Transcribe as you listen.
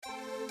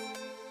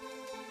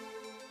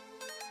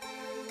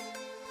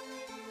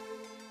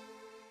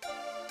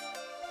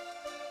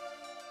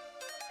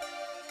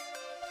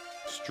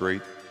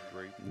Straight,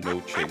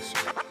 no chaser.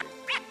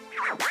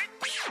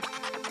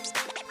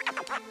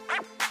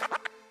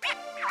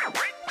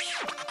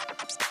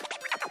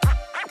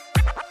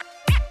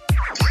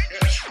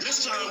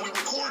 This time we're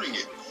recording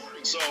it.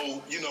 So,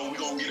 we're going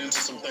to get into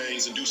some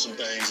things and do some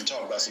things and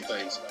talk about some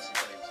things.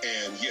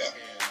 And yeah.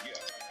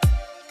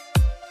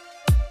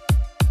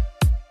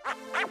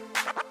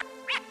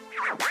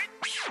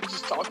 We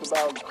just talked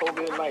about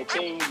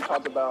COVID-19. We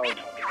talked about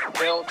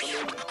health.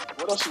 I mean,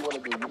 what else you want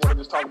to do? You want to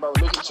just talk about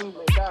religion too,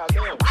 man? God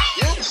damn.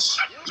 Yes.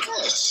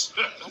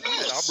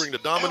 I'll bring the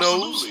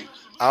dominoes. Absolutely.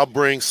 I'll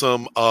bring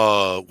some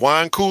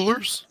wine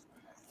coolers,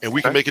 and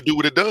we can make it do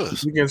what it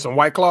does. You getting some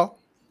White Claw?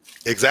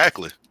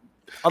 Exactly.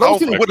 I don't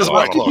see what does a White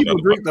lot of Claw? people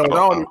drink those.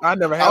 I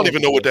never had. I don't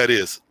even know what that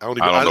is. I don't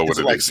know what it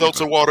is. Like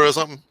seltzer water or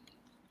something.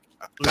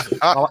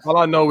 All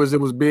I know is it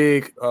was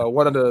big.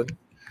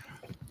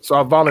 So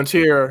I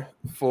volunteer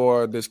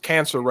for this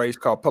cancer race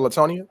called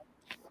Pelotonia,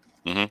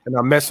 and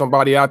I met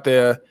somebody out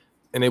there,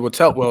 and they would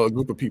tell a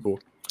group of people.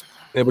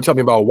 They would tell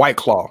me about White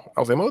Claw. I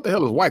was like, what the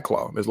hell is White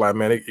Claw? It's like,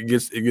 man, it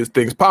gets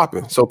things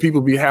popping. So people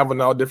be having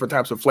all different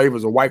types of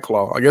flavors of White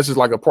Claw. I guess it's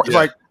like it's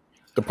like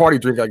the party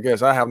drink. I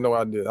guess I have no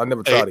idea. I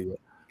never tried it yet.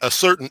 A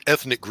certain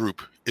ethnic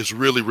group is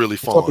really, really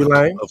fond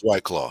of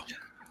White Claw.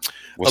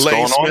 What's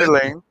going on,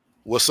 Elaine?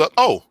 What's up?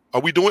 Oh,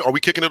 are we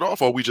kicking it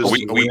off, or are we just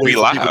we waiting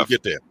for live? people to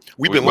get there?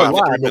 We've been live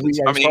for 3 minutes.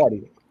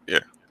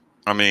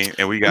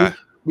 And we got.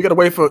 We got to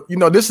wait for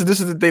this is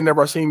the thing that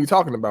Rasheem be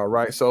talking about,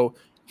 right? So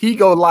he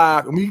go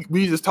live and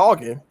we just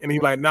talking, and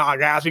he's like, "Nah,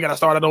 guys, we got to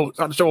start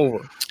the show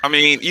over." I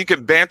mean, you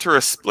can banter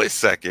a split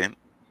second,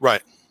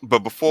 right? But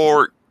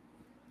before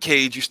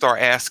Cage, you start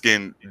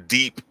asking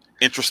deep,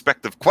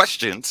 introspective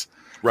questions.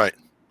 Right.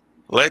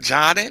 Let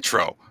John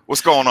intro.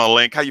 What's going on,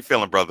 Link? How you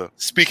feeling, brother?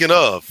 Speaking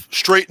of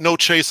Straight No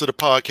Chaser, the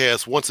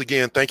podcast, once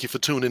again, thank you for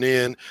tuning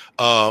in.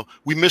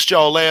 We missed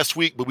y'all last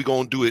week, but we're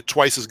going to do it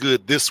twice as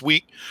good this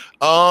week.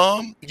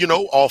 All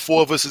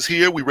four of us is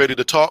here. We ready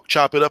to talk,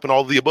 chop it up, and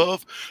all of the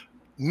above.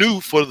 New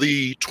for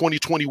the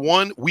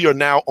 2021, we are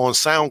now on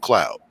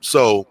SoundCloud.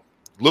 So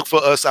look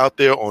for us out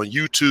there on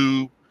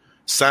YouTube,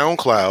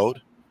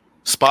 SoundCloud,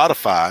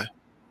 Spotify.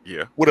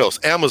 Yeah. What else?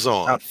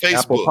 Amazon,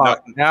 Facebook,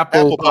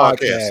 Apple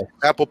Podcast.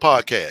 Apple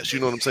Podcast.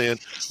 You know what I'm saying?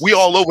 We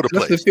all over the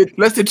place.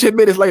 Less than 10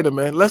 minutes later,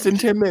 man. Less than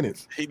 10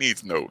 minutes. He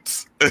needs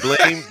notes.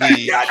 Blame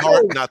the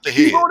heart, not the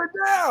head. He wrote it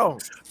down.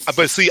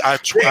 But see, I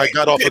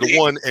got off of the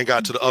one and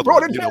got to the other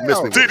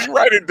one. Did he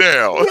write it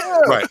down? Yeah.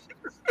 Right.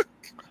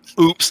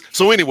 Oops.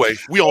 So anyway,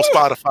 we on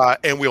Spotify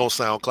and we on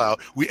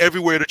SoundCloud. We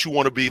everywhere that you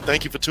want to be.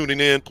 Thank you for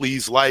tuning in.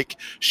 Please like,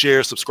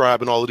 share,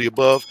 subscribe, and all of the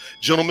above.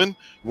 Gentlemen,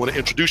 you want to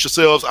introduce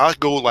yourselves? I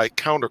go like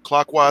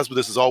counterclockwise, but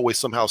this is always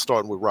somehow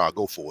starting with Ra.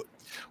 Go for it.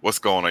 What's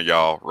going on,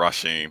 y'all?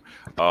 Rasheem.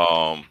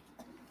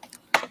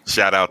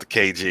 Shout out to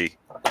KG.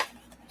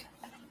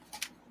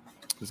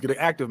 Let's get it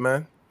active,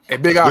 man. Hey,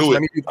 Big Ox,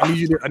 I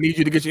need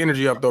you to get your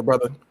energy up, though,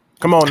 brother.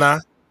 Come on now.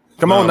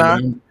 Come on now.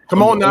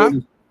 Come on now.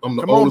 I'm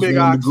the oldest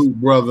one in the group,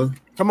 brother.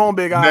 Come on,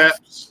 Big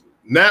Ox.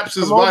 Naps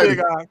is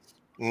vital.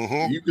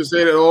 You can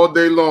say that all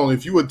day long.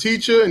 If you a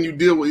teacher and you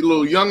deal with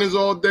little youngins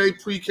all day,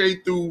 pre-K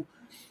through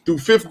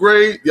 5th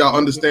grade, y'all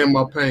understand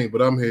my pain,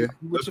 but I'm here.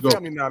 With your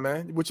family now,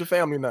 man. With your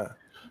family now.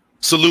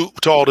 Salute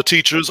to all the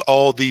teachers,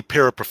 all the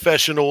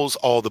paraprofessionals,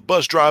 all the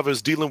bus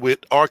drivers dealing with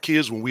our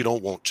kids when we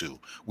don't want to.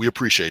 We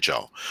appreciate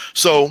y'all.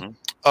 So,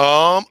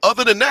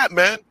 other than that,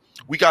 man,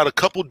 we got a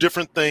couple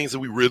different things that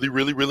we really,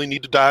 really, really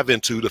need to dive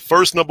into. The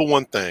first number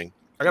one thing.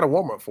 I got a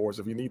warm-up for us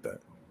if you need that.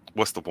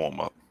 What's the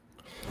warm-up?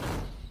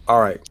 All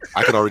right.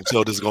 I can already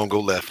tell this is going to go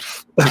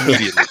left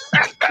immediately.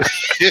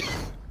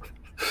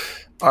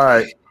 All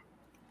right.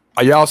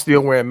 Are y'all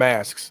still wearing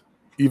masks,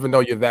 even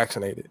though you're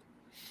vaccinated?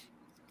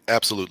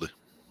 Absolutely.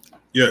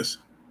 Yes.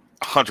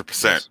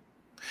 100%.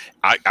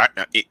 I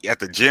at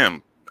the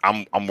gym,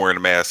 I'm wearing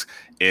a mask,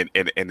 and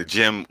the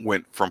gym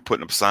went from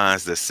putting up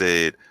signs that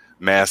said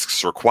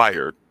masks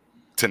required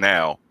to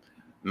now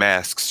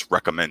masks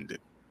recommended.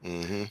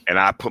 And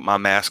I put my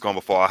mask on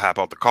before I hop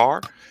out the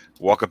car,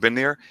 walk up in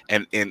there,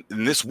 and in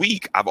this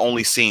week I've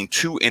only seen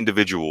 2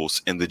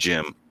 individuals in the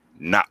gym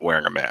not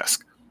wearing a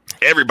mask.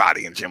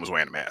 Everybody in the gym was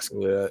wearing a mask.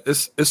 Yeah,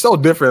 it's so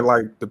different,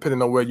 like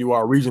depending on where you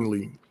are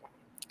regionally.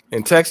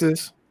 In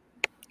Texas,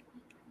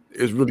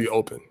 it's really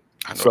open.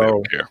 I know they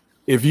don't care.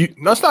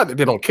 It's not that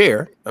they don't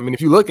care. I mean,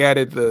 if you look at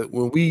it,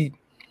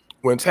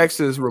 when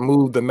Texas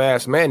removed the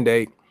mask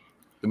mandate,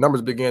 the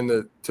numbers began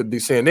to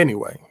descend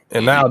anyway.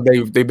 And now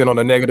they've been on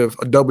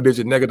a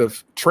double-digit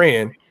negative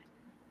trend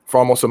for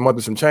almost a month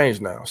and some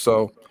change now.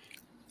 So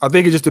I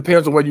think it just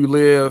depends on where you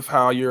live,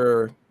 how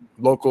your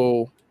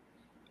local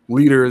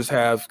leaders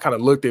have kind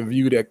of looked and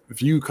view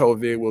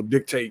COVID will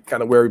dictate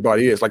kind of where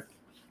everybody is. Like,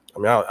 I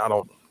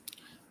mean,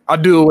 I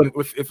do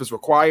if it's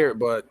required,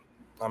 but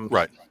I'm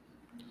right.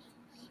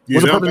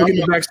 What's the purpose of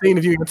getting the vaccine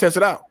if you can test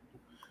it out?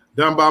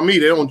 Down by me,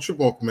 they don't trip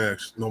off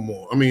masks no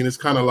more. I mean, it's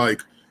kind of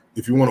like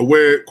if you want to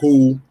wear it,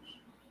 cool.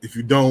 If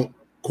you don't,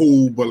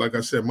 cool. But like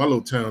I said, my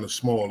little town is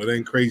small. It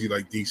ain't crazy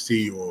like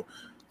DC or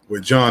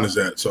where John is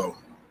at. So,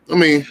 I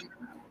mean,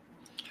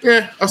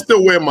 Yeah, I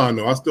still wear mine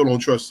though. I still don't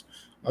trust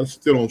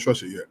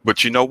it yet.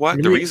 But you know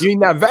what? You're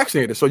not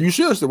vaccinated, so you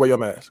should still wear your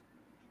mask.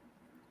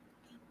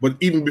 But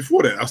even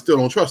before that, I still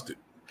don't trust it.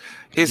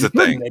 Here's the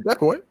thing. At that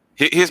point.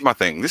 Here's my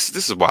thing. This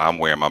is why I'm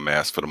wearing my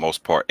mask for the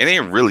most part. It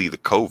ain't really the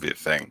COVID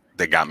thing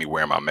that got me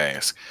wearing my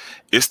mask.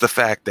 It's the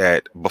fact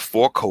that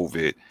before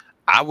COVID,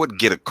 I would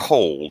get a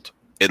cold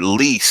at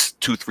least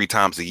 2-3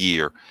 times a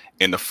year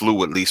and the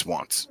flu at least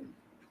once.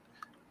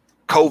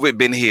 COVID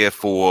been here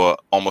for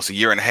almost a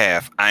year and a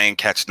half. I ain't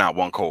catch not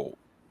one cold.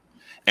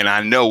 And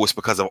I know it's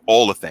because of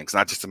all the things,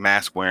 not just the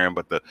mask wearing,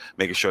 but the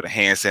making sure the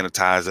hand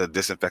sanitizer,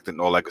 disinfectant,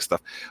 and all that good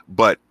stuff.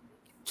 But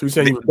so you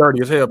saying you was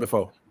dirty as hell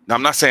before? Now,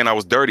 I'm not saying I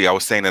was dirty. I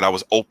was saying that I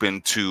was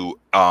open to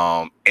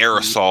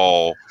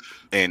aerosol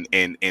and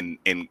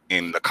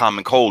the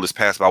common cold is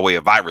passed by way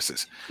of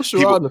viruses.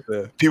 Sure,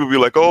 people be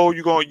like, "Oh,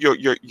 your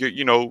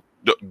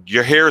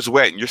hair is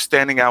wet and you're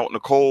standing out in the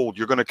cold.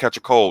 You're gonna catch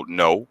a cold."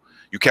 No,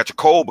 you catch a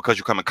cold because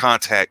you come in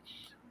contact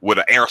with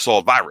an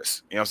aerosol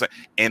virus. You know what I'm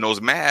saying? And those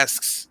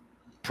masks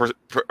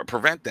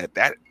prevent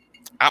that.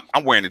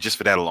 I'm wearing it just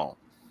for that alone,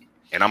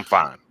 and I'm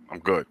fine. I'm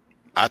good.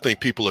 I think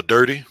people are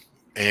dirty.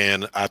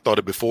 And I thought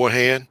it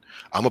beforehand.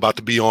 I'm about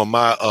to be on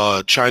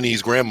my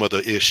Chinese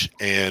grandmother-ish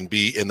and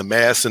be in the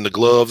mask and the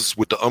gloves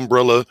with the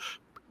umbrella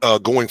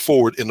going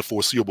forward in the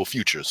foreseeable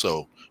future.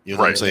 So, you know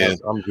what I'm saying?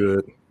 I'm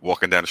good.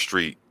 Walking down the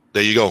street.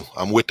 There you go.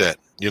 I'm with that.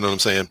 You know what I'm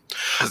saying?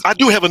 I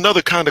do have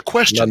another kind of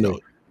question. We're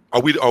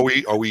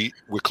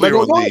clear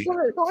on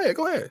the...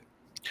 Go ahead.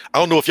 I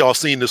don't know if y'all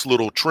seen this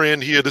little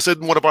trend here. This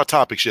isn't one of our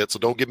topics yet, so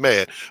don't get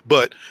mad.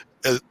 But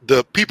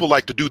the people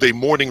like to do their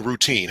morning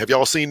routine. Have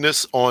y'all seen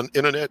this on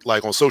internet,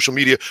 like on social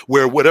media,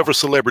 where whatever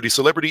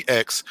celebrity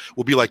X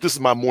will be like, this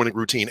is my morning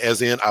routine,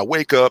 as in I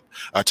wake up,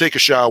 I take a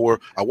shower,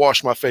 I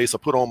wash my face, I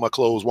put on my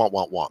clothes,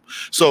 womp.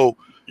 So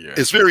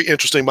it's very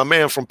interesting. My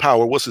man from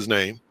Power, what's his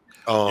name?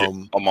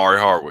 Omari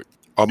Hardwick.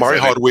 Omari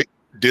Hardwick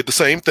did the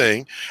same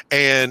thing,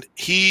 and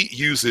he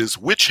uses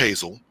witch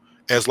hazel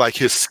as like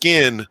his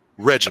skin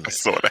regimen.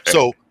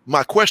 So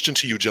my question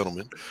to you,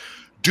 gentlemen,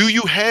 do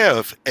you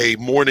have a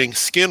morning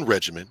skin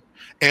regimen?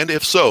 And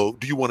if so,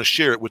 do you want to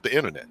share it with the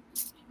internet?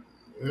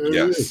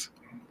 Yes.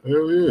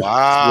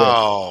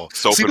 Wow. Yeah.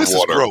 Soap and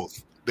water.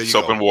 Growth.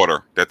 Soap and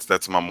water.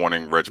 That's my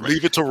morning regimen.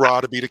 Leave it to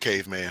Ra to be the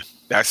caveman.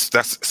 That's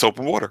soap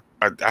and water.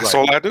 That's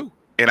all I do.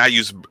 And I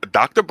use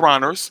Dr.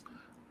 Bronner's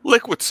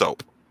liquid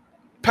soap.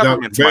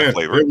 Peppermint's my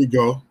flavor. There we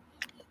go.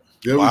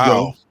 There we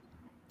go.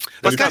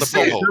 But that's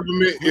it.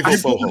 If you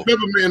put the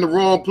peppermint in the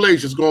wrong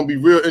place, it's going to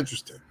be real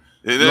interesting.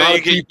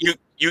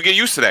 You get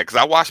used to that because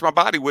I wash my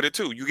body with it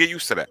too. You get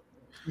used to that.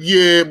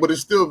 Yeah, but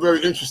it's still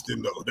very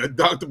interesting though. That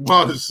Dr.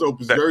 Bronner's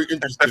soap is very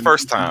interesting. The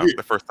first time.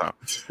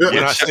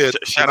 When I said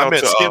shout out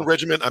to skin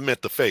regimen, I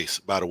meant the face.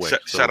 By the way,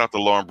 shout out to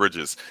Lauren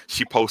Bridges.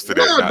 She posted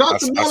it.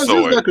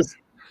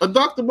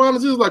 Dr.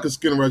 Bronner's is like a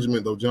skin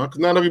regimen though, John. Because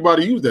not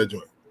everybody use that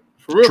joint.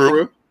 For real, for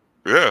real.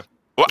 Yeah.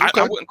 Well,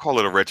 I wouldn't call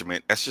it a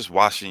regimen. That's just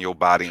washing your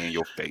body and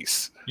your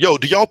face. Yo,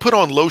 do y'all put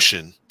on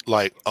lotion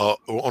like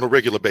on a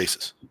regular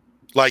basis?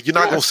 Like you're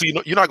not gonna see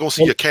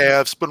your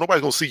calves, but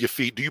nobody's gonna see your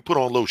feet. Do you put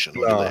on lotion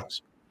on your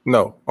legs?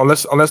 No,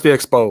 unless they're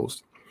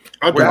exposed.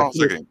 Wait a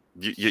second.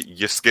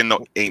 Your skin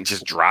ain't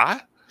just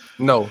dry?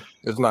 No,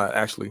 it's not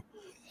actually.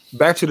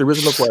 Back to the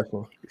original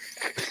question.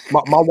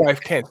 My wife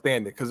can't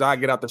stand it because I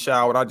get out the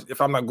shower. And if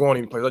I'm not going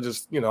anyplace, I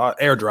just I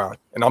air dry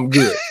and I'm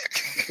good.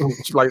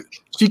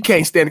 She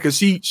can't stand it because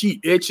she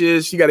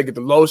itches. She got to get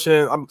the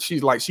lotion.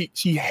 She's like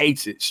she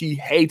hates it. She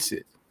hates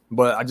it.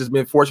 But I just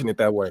been fortunate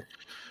that way.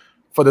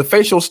 For the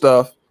facial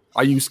stuff,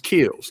 I use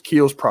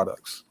Kiehl's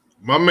products.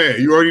 My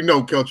man, you already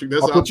know, Keltrick.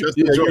 That's the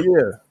joint.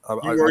 You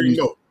already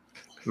know.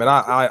 Man,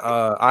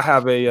 I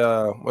have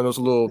a one of those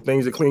little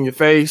things that clean your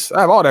face.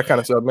 I have all that kind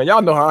of stuff, man.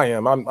 Y'all know how I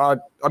am. I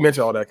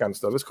mention all that kind of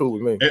stuff. It's cool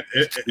with me.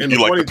 And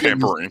you like the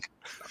pampering.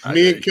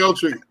 Me and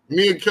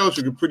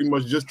Keltrick are pretty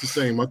much just the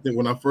same. I think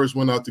when I first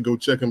went out to go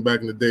check him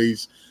back in the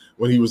days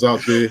when he was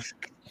out there,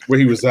 where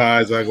he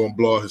resides, I ain't gonna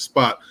blow out his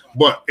spot.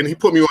 And he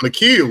put me on the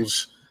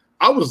Kiehl's.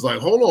 I was like,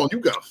 hold on, you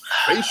got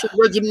facial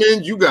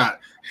regimen, you got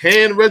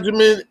hand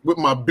regimen with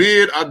my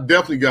beard. I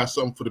definitely got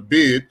something for the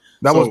beard.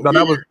 That was a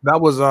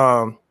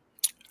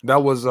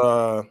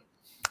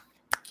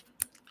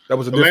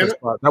different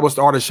spot. That was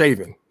the art of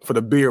shaving. For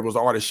the beard was the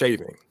art of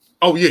shaving.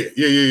 Oh yeah.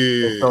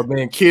 So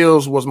then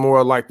Kiehl's was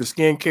more like the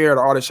skincare.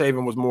 The art of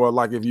shaving was more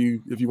like if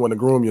you want to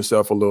groom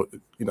yourself a little,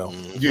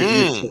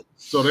 Yeah.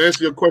 So to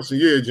answer your question,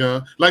 yeah,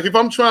 John. Like if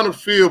I'm trying to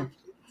feel,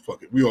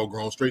 fuck it, we all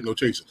grown, straight, no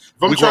chaser.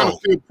 If I'm trying to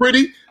feel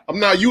pretty, I'm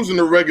not using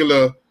the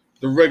regular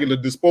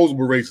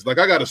disposable razors. Like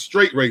I got a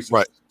straight razor,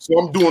 right? So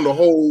I'm doing the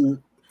whole.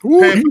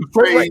 I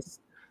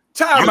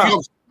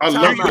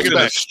love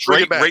a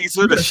straight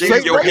razor to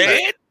shave your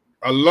head.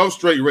 I love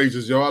straight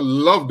razors, yo. I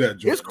love that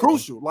joint. It's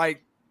crucial.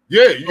 Like,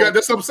 yeah, you got.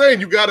 That's what I'm saying.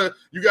 You gotta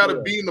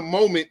be in the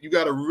moment. You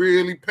gotta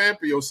really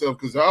pamper yourself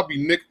because I'll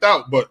be nicked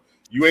out, but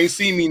you ain't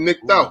seen me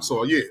nicked out.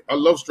 So yeah, I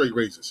love straight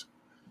razors.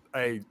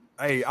 I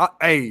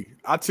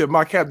tip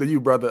my cap to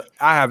you, brother.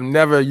 I have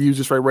never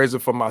used a straight razor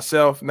for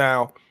myself.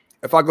 Now,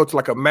 if I go to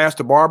like a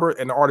master barber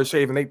and the artist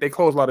shaving, they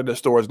close a lot of their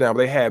stores down, but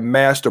they had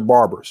master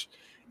barbers,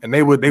 and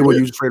they would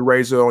use a straight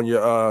razor on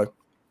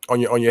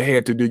your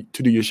head to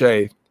do your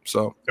shave.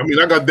 So I mean,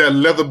 I got that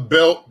leather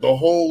belt, the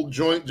whole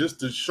joint, just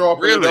to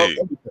sharpen it up.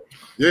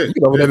 Yeah, you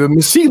know,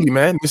 Miss Seeley,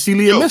 man, Miss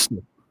Seeley and Mister.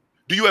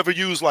 Do you ever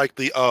use like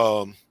the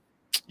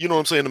you know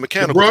what I'm saying, the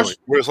mechanical joint,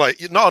 where it's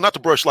like not the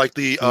brush, like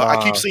the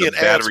I keep seeing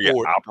ads for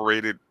it.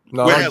 Operated.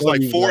 No, where it has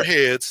like 4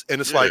 heads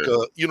and it's like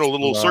a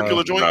little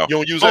circular joint. No. You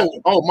don't use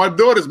that? Oh, my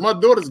daughter's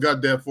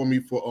got that for me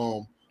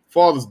for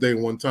Father's Day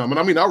one time, and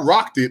I mean I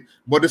rocked it,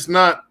 but it's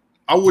not.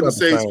 I wouldn't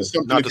say it's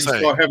something that you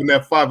start having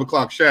that 5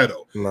 o'clock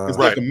shadow. It's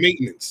like a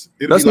maintenance.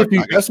 That's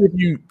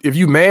if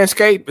you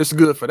manscape, it's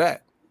good for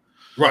that.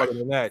 Right. Other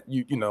than that,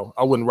 you know,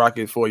 I wouldn't rock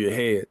it for your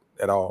head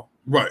at all.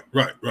 Right.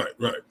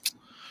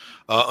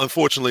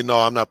 Unfortunately, no,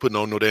 I'm not putting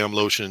on no damn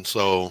lotion.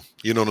 So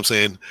you know what I'm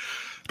saying?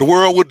 The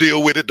world will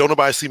deal with it. Don't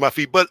nobody see my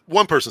feet, but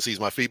one person sees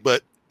my feet.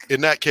 But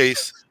in that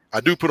case,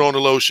 I do put on the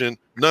lotion.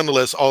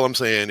 Nonetheless, all I'm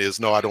saying is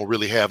no, I don't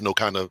really have no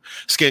kind of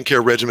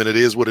skincare regimen. It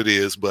is what it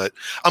is. But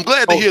I'm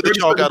glad to hear that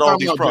y'all got all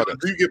these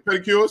products. Do you get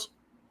pedicures?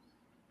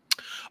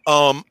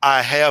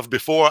 I have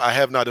before. I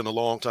have not in a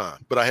long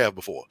time, but I have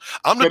before.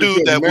 I'm the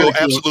dude that will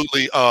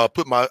absolutely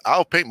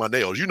I'll paint my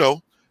nails. You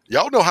know,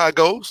 y'all know how it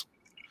goes.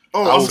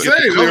 Oh, I'm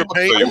saying, clear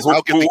paint.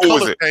 I'll get the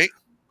color paint.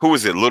 Who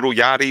is it? Little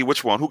Yachty?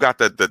 Which one? Who got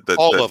the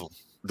all of them?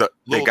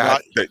 They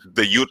got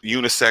the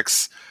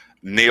unisex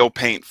nail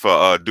paint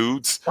for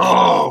dudes.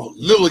 Oh,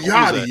 Little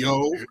Yachty,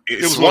 yo!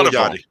 It was one of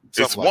them.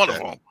 It's one of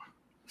them.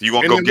 You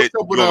gonna go get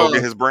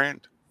his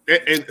brand?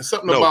 And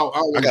something about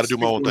I got to do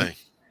my own thing.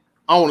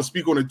 I don't want to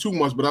speak on it too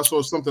much, but I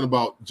saw something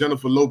about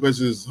Jennifer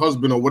Lopez's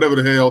husband or whatever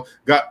the hell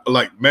got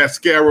like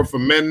mascara for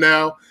men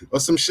now or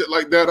some shit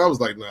like that. I was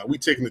like, nah, we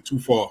taking it too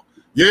far.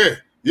 Yeah,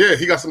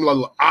 he got some like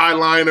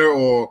eyeliner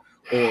or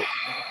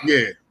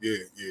yeah.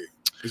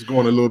 It's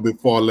going a little bit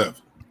far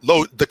left.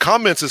 The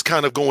comments is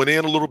kind of going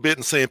in a little bit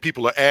and saying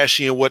people are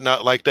ashy and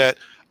whatnot like that.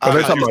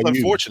 It's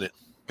unfortunate.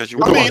 I'll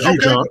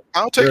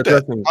take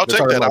that. I'll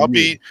take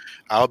that.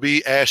 I'll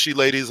be ashy,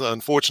 ladies,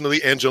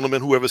 unfortunately, and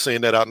gentlemen, whoever's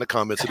saying that out in the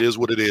comments. It is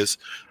what it is.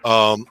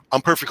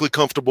 I'm perfectly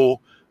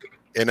comfortable,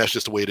 and that's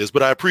just the way it is.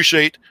 But I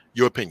appreciate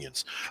your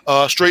opinions.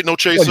 Straight No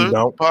Chaser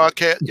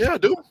podcast. Yeah, I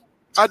do.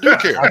 I do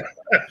care.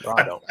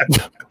 I don't.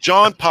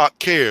 John Pock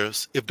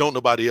cares if don't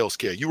nobody else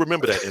care. You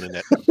remember that,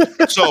 internet.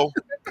 So,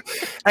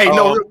 hey,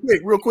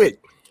 real quick.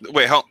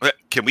 Wait,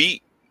 can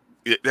we?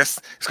 It's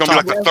gonna be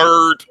like the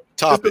third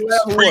topic.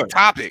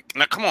 Pre-topic.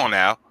 Now, come on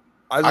now.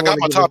 I got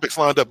my topics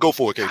lined up. Go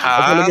for it, KG.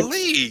 I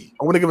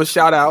want to give a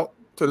shout out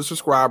to the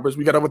subscribers.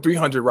 We got over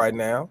 300 right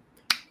now,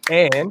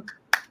 and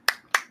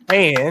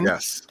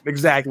yes,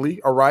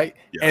 exactly. All right,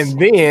 yes.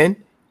 And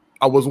then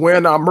I was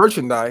wearing our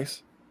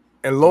merchandise.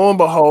 And lo and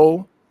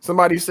behold,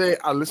 somebody said,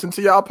 I listened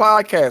to y'all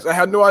podcast. I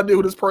had no idea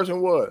who this person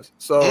was.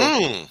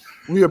 So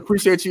we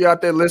appreciate you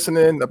out there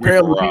listening.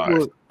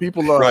 Apparently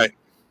people are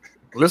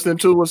listening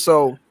to us.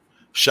 So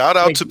shout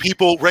out to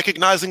people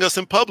recognizing us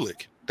in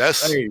public.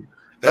 That's that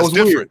was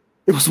different. Weird.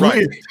 It was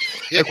weird.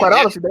 And quite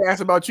honestly, they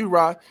asked about you,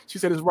 Rod. She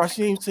said, is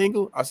Rasheem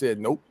single? I said,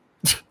 nope.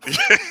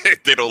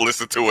 They don't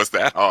listen to us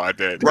that hard,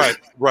 then.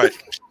 Right.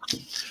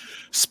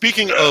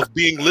 Speaking of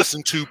being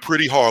listened to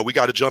pretty hard, we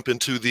got to jump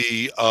into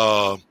the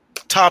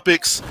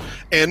topics,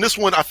 and this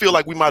one I feel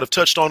like we might have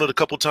touched on it a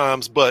couple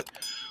times, but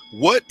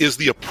what is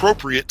the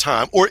appropriate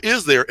time, or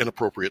is there an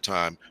appropriate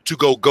time to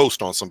go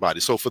ghost on somebody?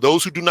 So for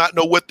those who do not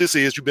know what this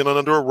is, you've been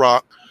under a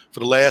rock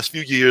for the last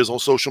few years on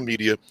social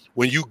media.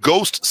 When you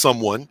ghost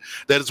someone,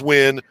 that is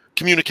when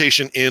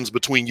communication ends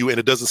between you and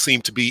it doesn't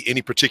seem to be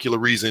any particular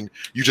reason.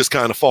 You just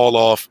kind of fall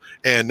off,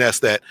 and that's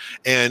that.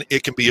 And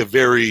it can be a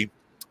very,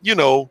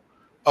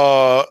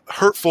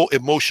 hurtful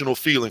emotional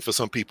feeling for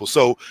some people.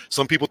 So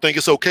some people think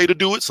it's okay to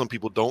do it. Some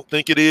people don't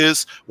think it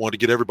is. Want to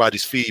get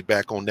everybody's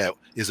feedback on that.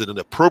 Is it an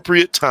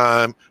appropriate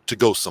time to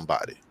ghost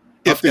somebody?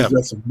 I think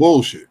that's some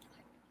bullshit.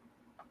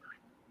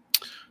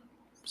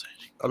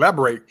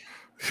 Elaborate.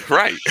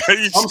 Right.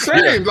 I'm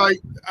saying, like,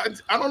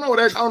 I don't know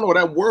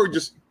that word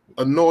just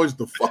annoys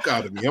the fuck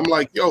out of me. I'm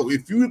like, yo,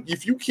 if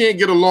you can't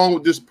get along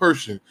with this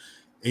person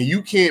and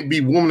you can't be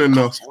woman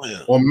enough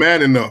or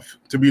man enough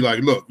to be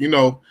like, look,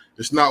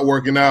 it's not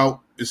working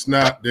out. It's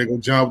not. They're gonna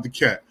jump with the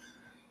cat.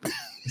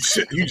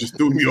 Shit, you just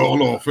threw me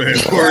all off, man.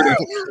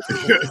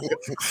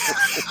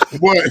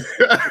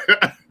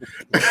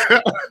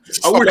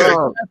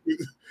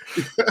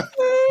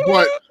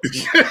 But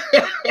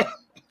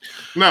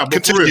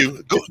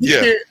continue.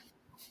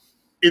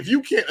 If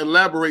you can't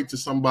elaborate to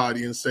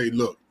somebody and say,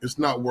 "Look, it's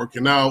not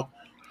working out.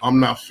 I'm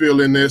not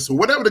feeling this," or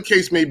whatever the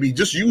case may be,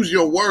 just use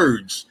your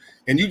words,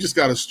 and you just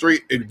gotta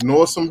straight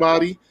ignore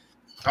somebody.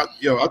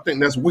 I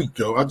think that's weak,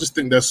 yo. I just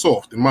think that's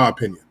soft, in my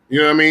opinion. You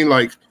know what I mean?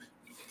 Like,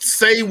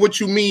 say what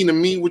you mean and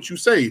mean what you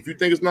say. If you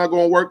think it's not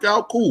going to work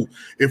out, cool.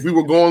 If we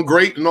were going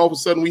great and all of a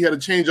sudden we had a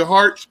change of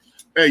heart,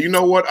 hey, you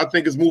know what? I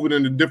think it's moving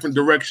in a different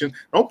direction.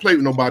 Don't play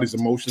with nobody's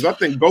emotions. I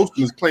think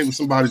ghosting is playing with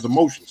somebody's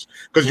emotions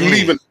because you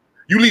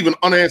leaving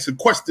unanswered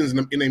questions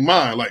in their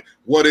mind. Like,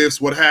 what ifs?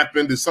 What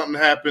happened? Did something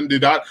happen?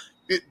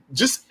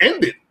 just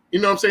end it. You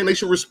know what I'm saying? They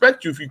should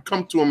respect you if you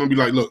come to them and be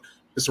like, look,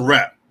 it's a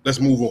wrap. Let's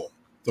move on.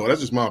 So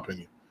that's just my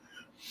opinion.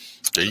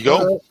 There you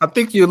go. I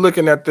think you're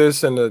looking at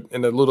this in a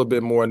little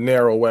bit more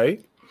narrow way.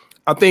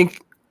 I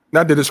think,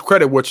 not to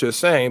discredit what you're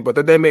saying, but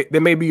that there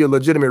may be a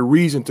legitimate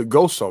reason to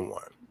ghost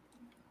someone.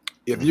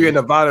 If you're in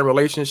a violent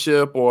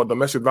relationship or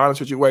domestic violence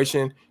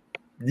situation,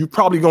 you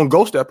probably gonna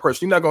ghost that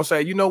person. You're not gonna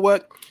say, you know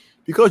what,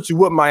 because you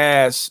whipped my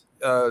ass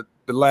the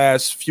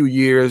last few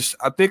years,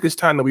 I think it's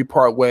time that we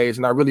part ways,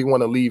 and I really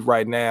want to leave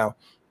right now.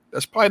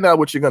 That's probably not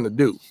what you're gonna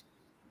do.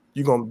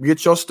 You're gonna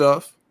get your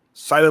stuff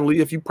silently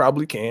if you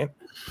probably can.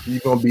 You're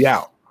gonna be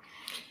out.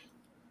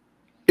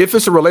 If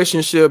it's a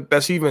relationship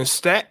that's even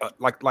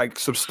like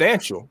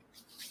substantial,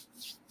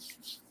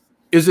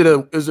 is it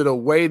a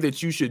way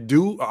that you should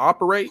do or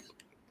operate?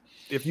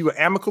 If you were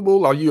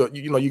amicable, or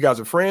you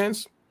guys are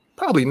friends,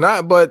 probably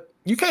not. But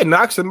you can't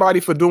knock somebody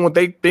for doing what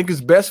they think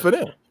is best for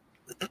them.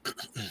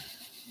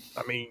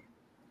 I mean,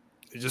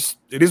 it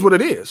is what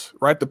it is,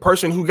 right? The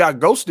person who got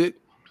ghosted,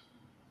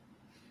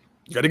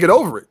 you got to get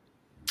over it.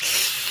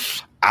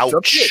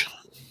 Ouch.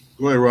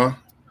 Go ahead, Ron.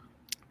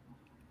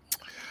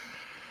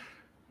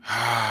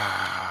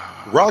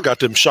 Ra got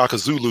them Shaka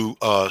Zulu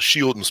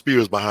shield and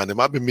spears behind him.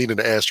 I've been meaning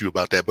to ask you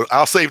about that, but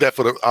I'll save that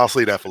for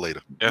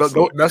later.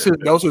 That's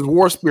his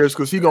war spears,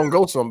 because he gonna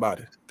go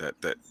somebody.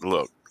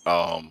 Look,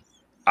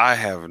 I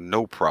have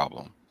no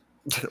problem.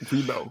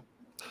 We know.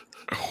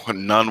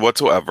 None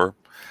whatsoever.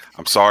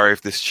 I'm sorry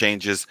if this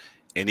changes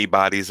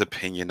anybody's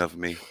opinion of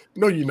me.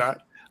 No, you're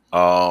not.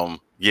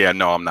 Yeah,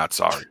 no, I'm not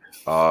sorry.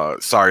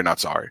 Sorry,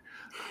 not sorry.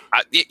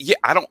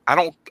 I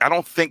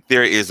don't think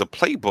there is a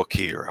playbook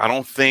here.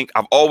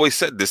 I've always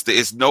said this. There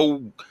is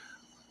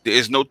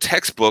no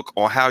textbook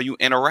on how you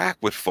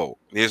interact with folk.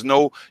 There's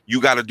no, you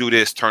got to do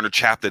this, turn a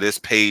chapter, this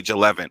page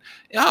 11.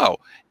 No,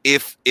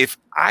 if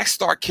I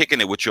start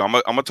kicking it with you, I'm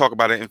gonna talk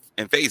about it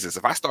in phases.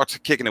 If I start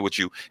kicking it with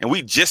you, and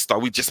we just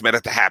met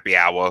at the happy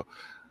hour,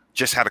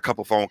 just had a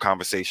couple phone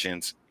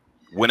conversations,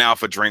 went out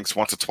for drinks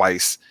once or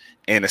twice,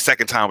 and the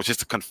second time was just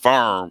to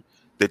confirm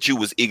that you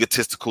was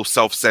egotistical,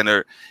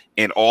 self-centered,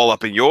 and all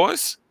up in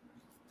yours,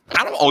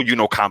 I don't owe you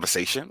no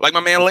conversation. Like my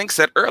man Link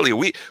said earlier,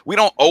 we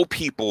don't owe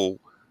people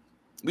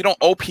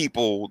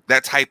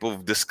that type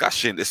of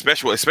discussion,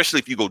 especially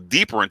if you go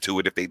deeper into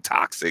it. If they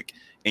toxic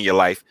in your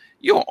life,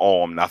 you don't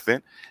owe them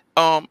nothing.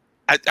 I'm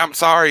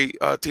sorry,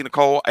 Tina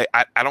Cole.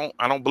 I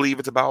don't believe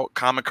it's about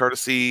common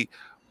courtesy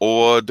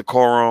or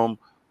decorum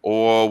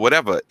or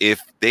whatever.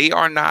 If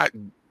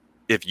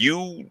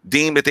you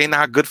deem that they're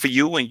not good for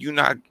you and you're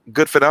not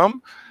good for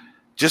them,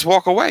 just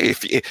walk away.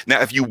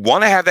 If you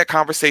want to have that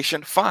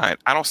conversation, fine.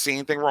 I don't see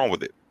anything wrong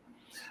with it.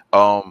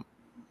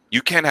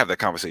 You can have that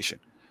conversation,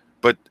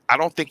 but I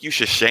don't think you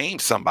should shame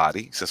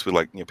somebody, since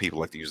people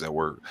like to use that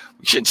word.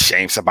 You shouldn't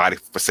shame somebody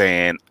for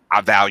saying,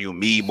 I value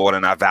me more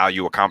than I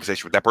value a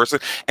conversation with that person.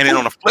 And then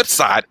on the flip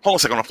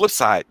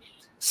side,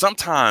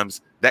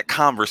 sometimes that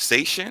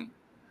conversation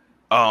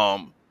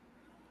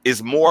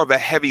is more of a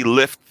heavy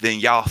lift than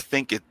y'all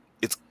think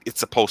it's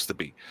supposed to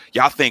be.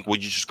 Y'all think, well,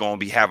 you're just going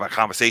to be having a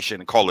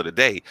conversation and call it a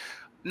day.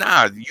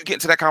 Nah, you get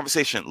into that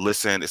conversation.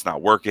 Listen, it's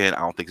not working. I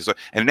don't think it's.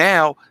 And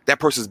now that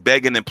person's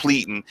begging and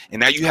pleading, and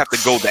now you have to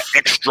go the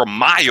extra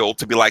mile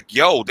to be like,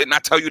 "Yo, didn't I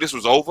tell you this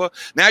was over?"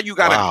 Now you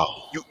gotta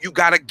you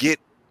gotta get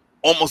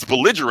almost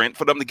belligerent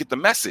for them to get the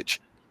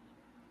message.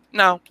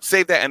 No,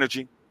 save that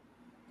energy.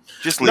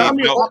 Just leave.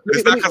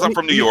 It's not because I'm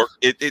from New York.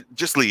 It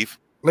just leave.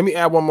 Let me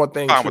add one more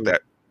thing. Fine with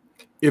that.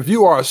 If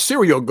you are a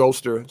serial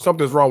ghoster,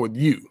 something's wrong with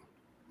you,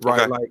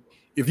 right? Okay. Like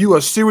if you are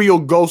a serial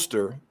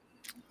ghoster,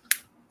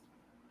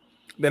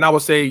 then I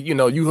would say,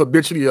 you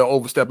habitually are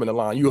overstepping the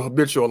line. You're a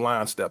habitual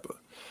line stepper.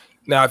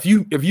 Now, if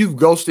you've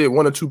ghosted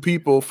one or two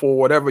people for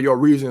whatever your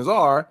reasons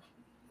are,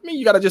 I mean,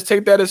 you got to just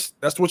take that as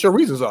that's what your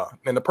reasons are.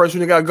 And the person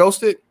who got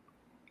ghosted,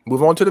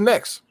 move on to the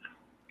next.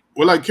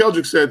 Well, like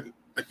Keldrick said,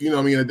 at the end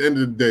of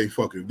the day,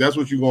 fuck it. If that's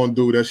what you're going to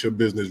do, that's your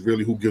business.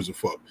 Really, who gives a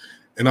fuck?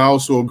 And I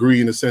also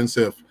agree in the sense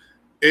of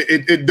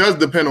it does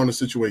depend on the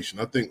situation.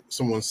 I think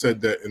someone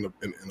said that in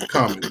the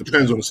comment. It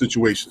depends on the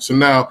situation. So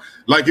now,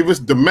 like if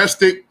it's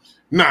domestic,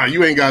 nah,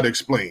 you ain't got to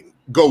explain.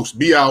 Ghost,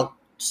 be out.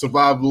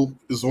 Survival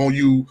is on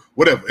you.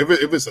 Whatever.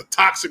 If it's a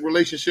toxic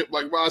relationship,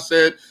 like Ross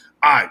said,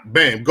 all right,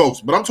 bam,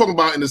 ghost. But I'm talking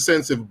about in the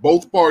sense if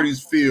both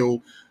parties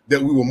feel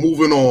that we were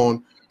moving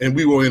on and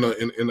we were in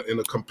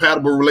a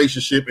compatible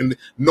relationship and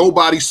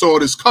nobody saw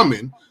this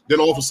coming, then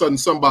all of a sudden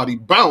somebody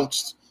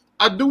bounced.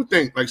 I do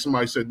think, like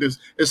somebody said, this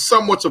is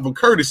somewhat of a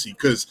courtesy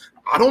because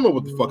I don't know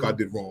what the fuck I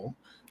did wrong.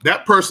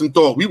 That person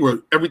thought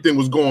everything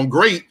was going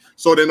great.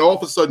 So then all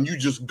of a sudden you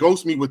just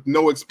ghost me with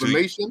no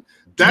explanation.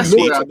 That's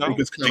what I think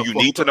is kind of. Do you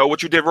need to know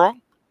what you did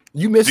wrong?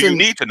 Do you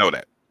need to know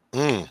that?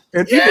 And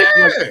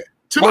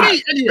to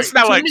me, anyway, it's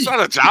not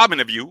a job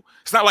interview.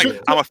 It's not like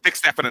I'm gonna fix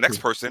that for the next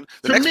person.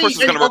 The next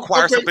person is gonna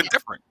require something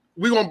different.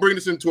 we're gonna bring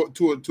this into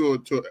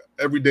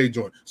a everyday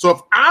joint. So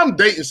if I'm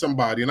dating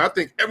somebody and I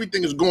think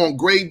everything is going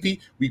gravy,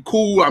 we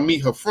cool. I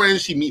meet her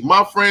friends, she meet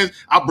my friends.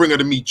 I bring her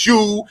to meet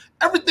you.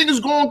 Everything is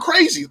going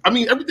crazy. I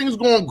mean, everything is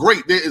going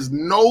great. There is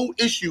no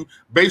issue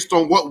based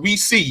on what we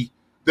see.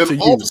 Then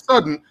all of a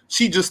sudden,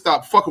 she just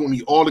stopped fucking with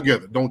me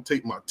altogether. Don't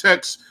take my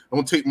texts.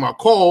 Don't take my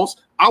calls.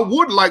 I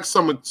would like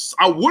some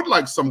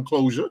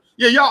closure.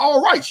 Yeah, y'all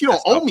all right. She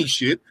don't owe me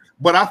shit,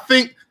 but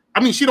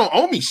she don't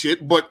owe me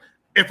shit, but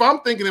if I'm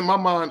thinking in my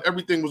mind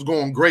everything was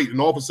going great,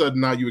 and all of a sudden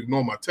now you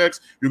ignore my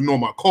texts, you ignore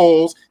my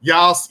calls,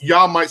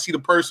 y'all might see the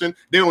person,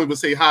 they don't even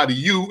say hi to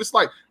you. It's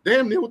like,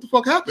 damn, Neil, what the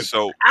fuck happened?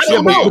 So I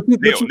don't know.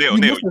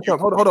 Neil.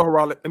 Hold on,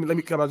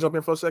 Harold. Can I jump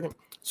in for a second?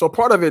 So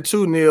part of it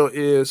too, Neil,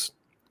 is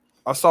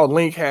I saw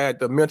Link had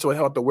the mental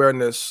health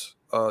awareness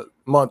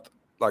month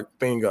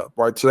thing up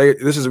right today.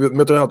 This is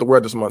mental health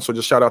awareness month, so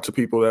just shout out to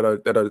people that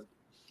are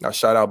not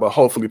shout out, but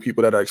hopefully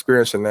people that are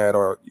experiencing that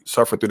or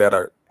suffering through that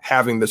are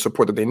having the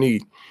support that they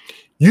need.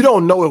 You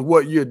don't know if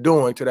what you're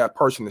doing to that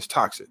person is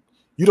toxic.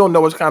 You don't know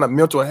what kind of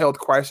mental health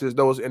crisis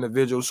those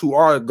individuals who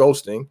are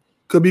ghosting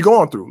could be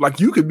going through. Like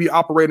you could be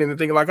operating and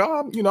thinking like,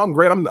 oh, I'm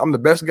great. I'm the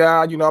best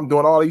guy. I'm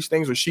doing all these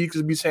things. Or she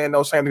could be saying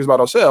those same things about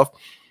herself.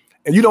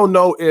 And you don't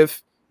know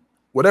if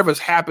whatever's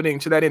happening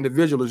to that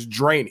individual is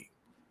draining.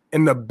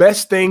 And the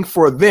best thing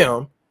for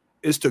them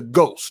is to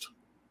ghost.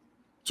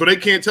 So they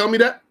can't tell me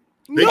that?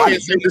 They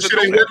can't say this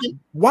shit ain't working?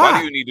 Why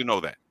do you need to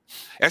know that?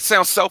 That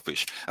sounds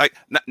selfish. Like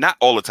not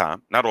all the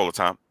time. Not all the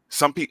time.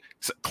 Some people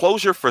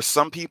closure for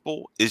some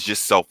people is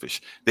just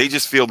selfish. They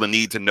just feel the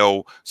need to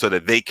know so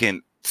that they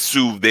can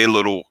soothe their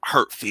little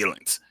hurt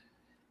feelings.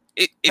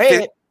 It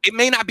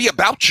may not be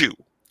about you.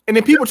 And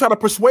then people try to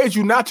persuade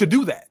you not to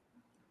do that.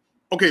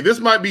 Okay, this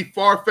might be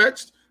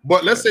far-fetched,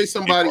 but let's say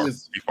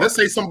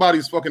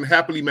somebody's fucking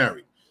happily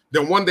married.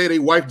 Then one day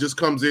their wife just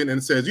comes in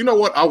and says, you know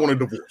what? I want a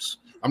divorce.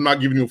 I'm not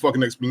giving you a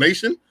fucking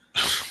explanation.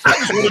 I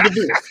just want a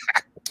divorce.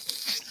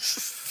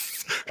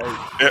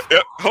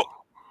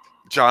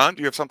 John,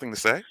 do you have something to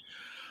say?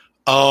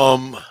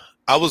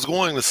 I was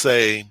going to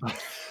say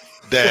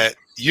that,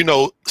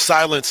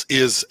 silence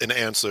is an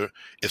answer.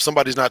 If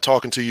somebody's not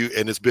talking to you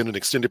and it's been an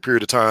extended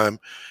period of time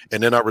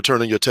and they're not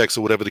returning your text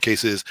or whatever the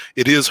case is,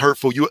 it is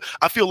hurtful.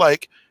 I feel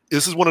like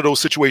this is one of those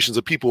situations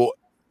that people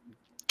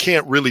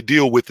can't really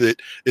deal with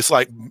it. It's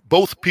like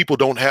both people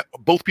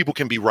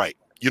can be right.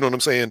 You know what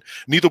I'm saying?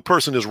 Neither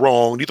person is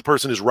wrong. Neither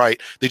person is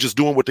right. They're just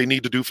doing what they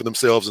need to do for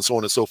themselves and so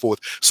on and so forth.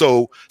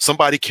 So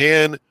somebody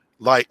can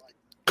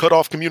cut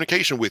off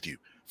communication with you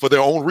for their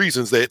own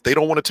reasons that they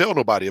don't want to tell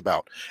nobody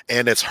about.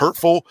 And it's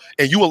hurtful.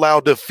 And you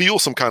allowed to feel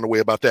some kind of way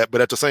about that. But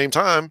at the same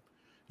time,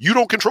 you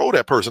don't control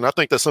that person. I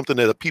think that's something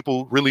that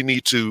people really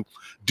need to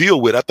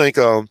deal with. I think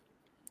a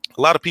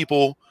lot of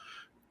people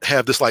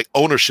have this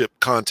ownership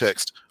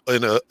context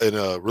in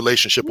a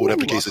relationship or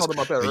whatever the case is. I was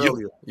talking about that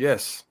earlier.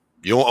 Yes.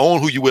 You don't own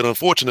who you with,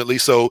 unfortunately.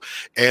 So,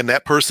 and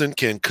that person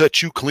can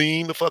cut you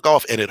clean the fuck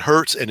off, and it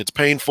hurts and it's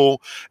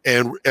painful.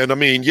 And I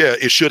mean, yeah,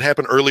 it should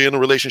happen early in the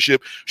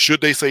relationship.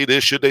 Should they say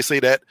this? Should they say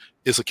that?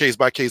 It's a case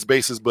by case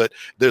basis, but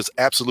there's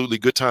absolutely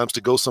good times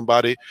to go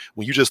somebody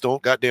when you just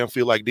don't goddamn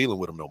feel like dealing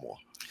with them no more.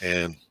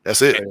 And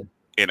that's it.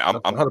 And I'm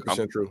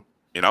 100% true.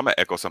 And I'm gonna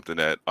echo something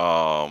that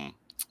I'm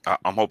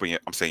hoping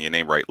I'm saying your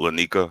name right.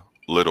 Lanika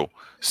Little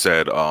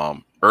said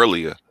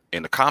earlier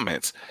in the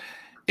comments.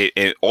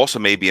 It also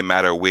may be a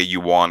matter of where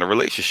you are in a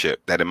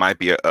relationship, that it might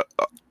be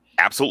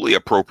absolutely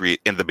appropriate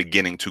in the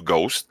beginning to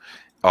ghost.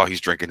 Oh,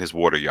 he's drinking his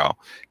water, y'all.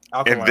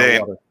 And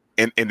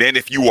then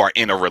if you are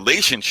in a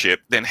relationship,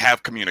 then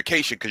have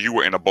communication because you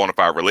were in a bona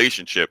fide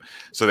relationship.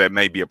 So that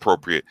may be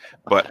appropriate.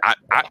 But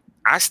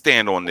I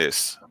stand on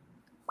this,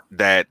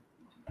 that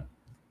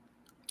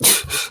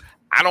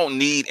I don't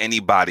need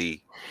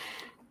anybody.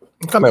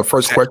 What kind of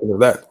first question is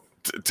that?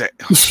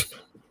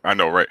 I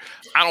know, right?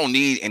 I don't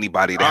need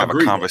anybody to have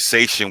a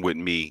conversation with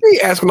me. You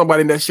ain't asking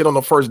nobody that shit on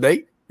the first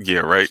date. Yeah,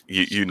 right.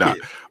 You're not.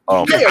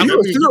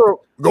 You're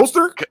a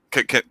ghoster.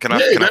 Can I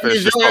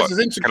finish this thought? Can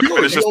I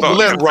finish this thought?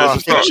 Let Rob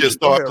finish his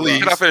thought, please.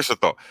 Can I finish the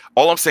thought?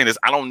 All I'm saying is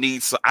I don't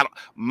need.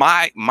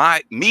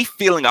 Me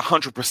feeling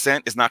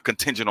 100% is not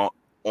contingent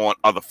on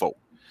other folk.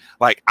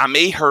 Like I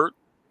may hurt,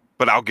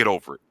 but I'll get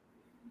over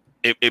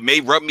it. It may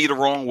rub me the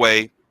wrong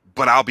way,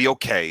 but I'll be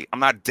okay.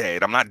 I'm not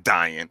dead. I'm not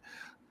dying.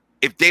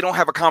 If they don't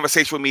have a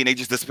conversation with me and they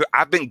just disappear,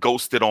 I've been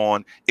ghosted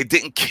on. It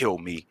didn't kill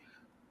me.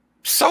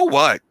 So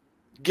what?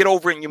 Get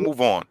over it and you move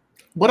on.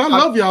 But I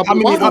love y'all.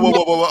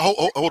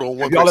 Hold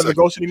on. Y'all ever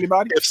ghosted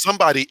anybody? If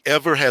somebody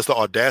ever has the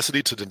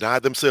audacity to deny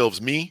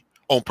themselves me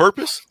on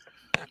purpose,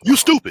 you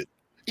stupid.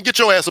 You get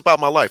your ass up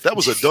out my life. That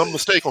was a dumb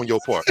mistake on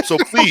your part. So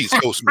please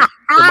ghost me,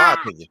 in my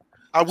opinion.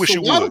 I wish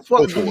you would.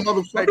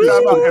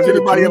 Has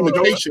anybody ever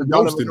ghosted?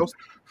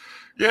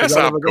 Yes,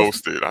 I've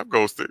ghosted. I've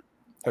ghosted.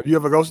 Have you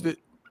ever ghosted?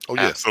 Oh,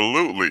 yeah.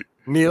 Absolutely.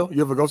 Neil,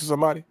 you ever ghosted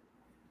somebody?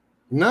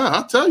 Nah,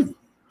 I'll tell you.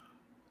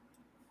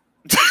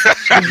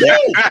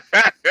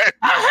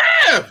 I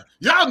have.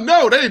 Y'all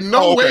know there ain't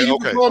no way you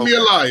can call me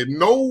a liar.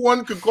 No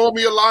one could call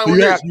me a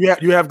liar.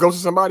 You have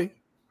ghosted somebody?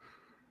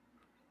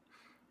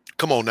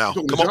 Come on now.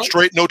 Come on,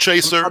 straight no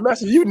chaser. I'm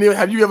asking you, Neil,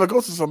 have you ever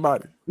ghosted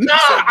somebody? Nah,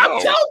 I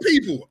tell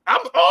people.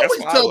 I'm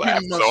always tell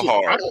people my shit.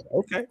 Hard.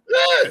 Okay.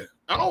 Yeah.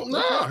 I don't know.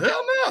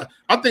 Hell no.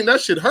 I think that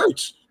shit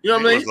hurts. You know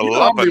what I mean? A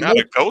lover, not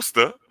a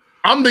ghoster.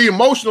 I'm the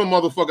emotional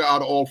motherfucker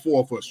out of all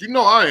four of us. You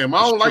know I am. I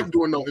don't like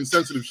doing no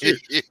insensitive shit.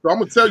 So I'm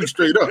gonna tell you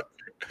straight up.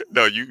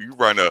 No, you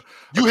run a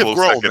you have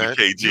grown, man.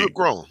 KG. You have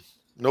grown.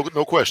 No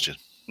question.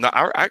 No,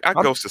 I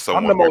ghosted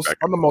someone.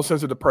 I'm the most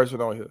sensitive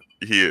person on here.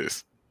 He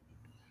is.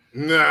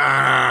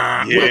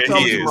 Nah. Yeah,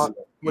 he is.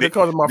 When it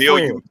comes to my Neil,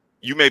 friends,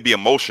 you may be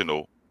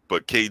emotional,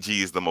 but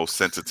KG is the most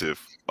sensitive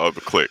of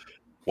the clique.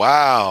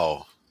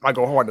 Wow. I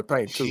go hard to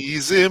paint too.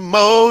 He's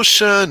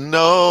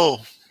emotional.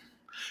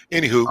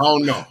 Anywho, I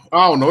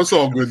don't know. It's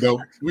all good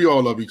though. We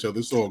all love each other.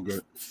 It's all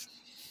good.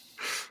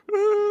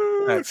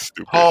 That's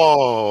stupid.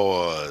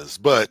 Pause.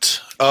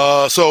 But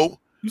so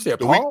you said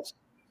pause?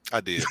 I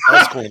did.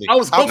 That's corny. I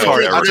was I'm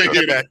sorry. hoping I'll take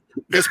it back.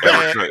 It's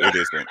bad. It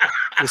isn't.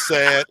 It's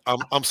sad.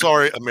 I'm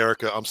sorry,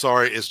 America. I'm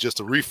sorry. It's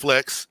just a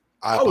reflex.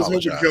 I was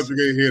hoping apologize. Kelton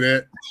didn't hear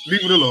that.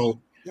 Leave it alone.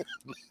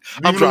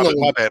 I'm dropping.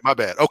 My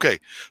bad. Okay.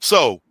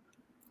 So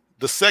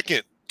the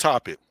second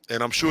topic,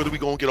 and I'm sure that we're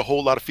going to get a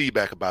whole lot of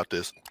feedback about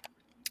this.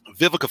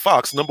 Vivica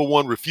Fox, number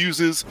one,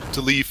 refuses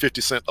to leave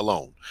 50 Cent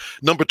alone.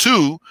 Number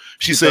two,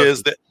 she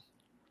says that,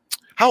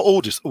 how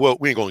old is, well,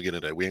 we ain't going to get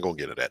into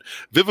that.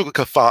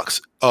 Vivica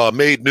Fox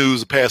made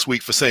news the past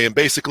week for saying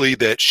basically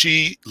that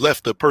she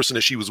left the person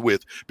that she was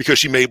with because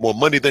she made more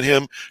money than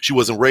him. She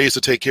wasn't raised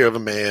to take care of a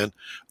man.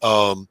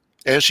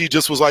 And she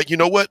just was like, you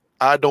know what?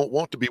 I don't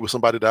want to be with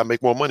somebody that I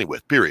make more money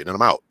with, period. And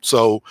I'm out.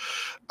 So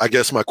I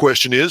guess my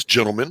question is,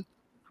 gentlemen,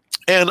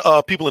 and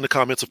people in the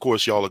comments, of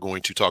course, y'all are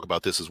going to talk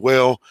about this as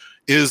well.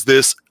 Is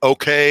this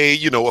okay?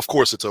 You know, of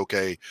course it's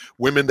okay.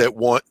 Women that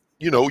want,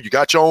 you know, you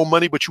got your own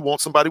money, but you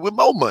want somebody with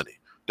more money.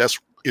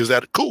 Is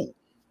that cool?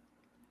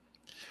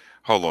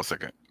 Hold on a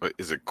second.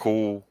 Is it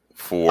cool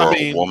for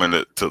a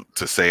woman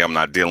to say I'm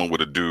not dealing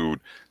with a dude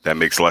that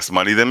makes less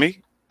money than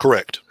me?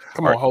 Correct.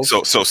 Come on,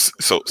 host.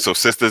 So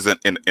sisters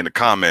in the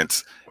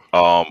comments,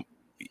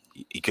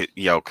 you could,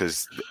 you know,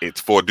 because it's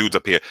 4 dudes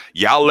up here.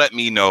 Y'all let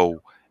me know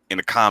in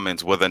the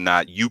comments whether or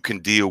not you can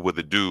deal with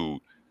a dude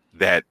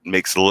that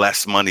makes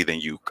less money than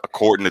you.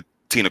 According to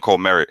Tina Cole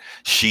Merritt,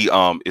 she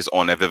is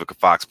on that Vivica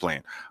Fox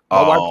plan.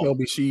 My wife told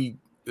me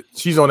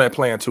she's on that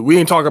plan too. We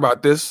ain't talking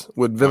about this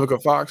with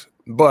Vivica Fox,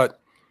 but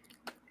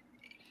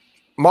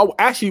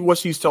what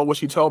she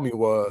told me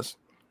was,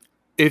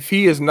 if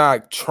he is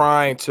not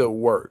trying to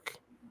work,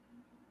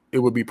 it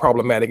would be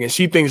problematic. And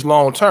she thinks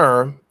long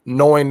term,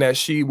 knowing that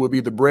she would be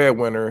the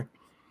breadwinner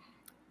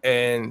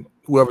and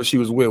whoever she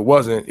was with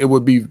wasn't, it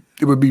would be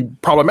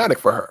problematic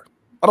for her.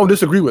 I don't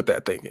disagree with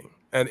that thinking.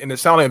 And it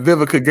sounded like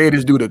Vivica gave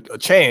this dude a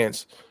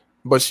chance,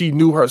 but she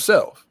knew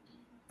herself.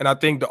 And I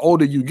think the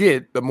older you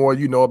get, the more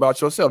you know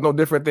about yourself. No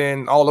different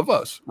than all of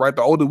us, right?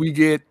 The older we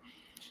get,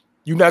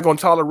 you're not going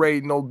to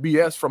tolerate no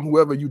BS from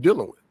whoever you're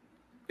dealing with.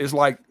 It's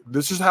like,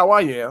 this is how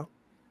I am.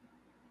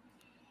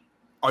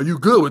 Are you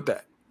good with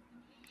that?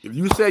 If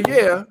you say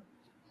yeah,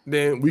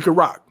 then we can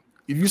rock.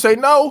 If you say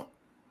no,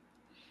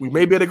 we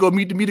may be able to go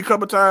meet a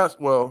couple times.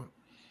 Well,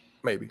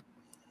 maybe.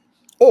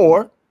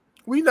 Or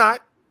we not,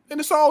 and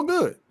it's all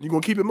good. You're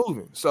going to keep it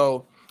moving.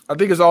 So I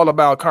think it's all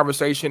about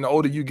conversation. The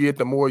older you get,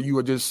 the more you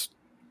are just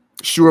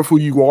sure of who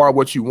you are,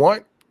 what you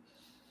want.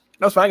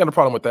 That's fine. I ain't got no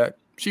problem with that.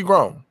 She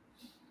grown.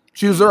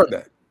 She deserved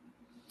that.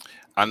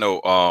 I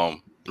know,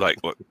 like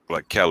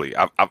Kelly,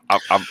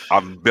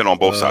 I've been on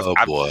both sides.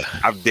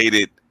 I've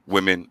dated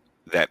women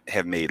that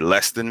have made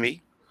less than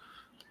me.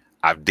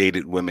 I've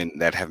dated women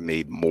that have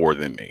made more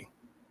than me.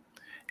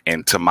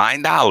 And to my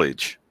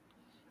knowledge,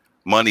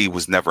 money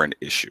was never an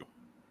issue.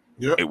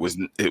 Yep.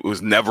 It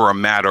was never a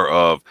matter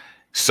of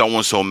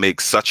so-and-so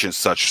makes such and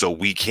such, so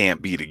we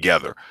can't be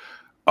together.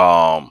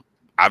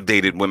 I've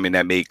dated women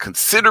that made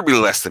considerably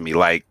less than me,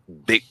 like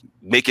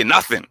making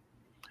nothing.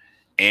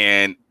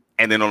 And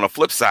then on the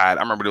flip side,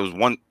 I remember there was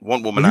one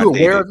woman. Were you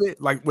aware of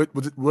it? Like,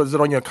 was it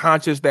on your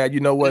conscience that, you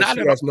know what, she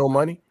has no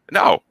money?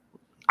 No.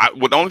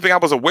 The only thing I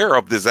was aware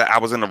of is that I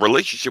was in a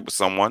relationship with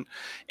someone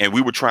and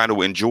we were trying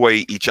to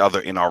enjoy each other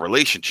in our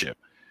relationship.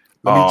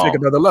 Let me take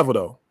another level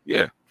though.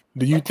 Yeah.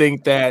 Do you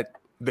think that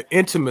the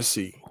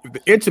intimacy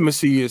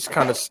is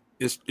kind of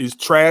is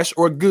trash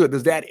or good?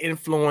 Does that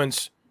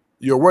influence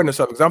your awareness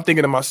of it? Because I'm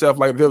thinking to myself,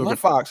 like Vivica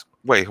Fox.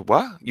 Wait,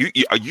 what?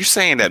 Are you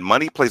saying that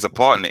money plays a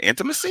part in the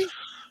intimacy?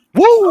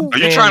 Woo! Are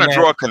you trying to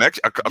draw a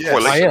connection, a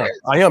correlation?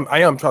 I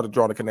am trying to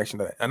draw the connection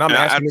to that, and I'm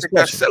asking this question.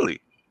 That's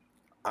silly.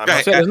 I'm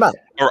not saying it's not.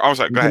 Or I'm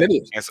sorry. Go ahead.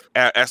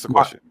 Ask the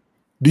question.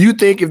 Do you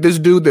think if this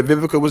dude that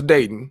Vivica was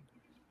dating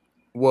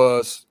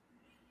was,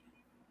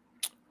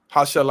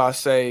 how shall I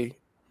say,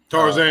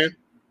 Tarzan?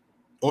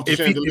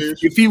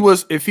 If he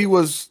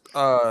was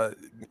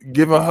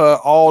giving her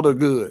all the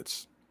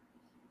goods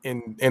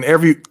in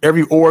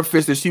every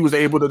orifice that she was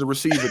able to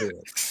receive it in,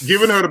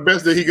 giving her the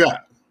best that he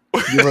got.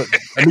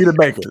 Anita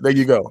Baker. There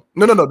you go.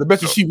 No, the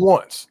best that she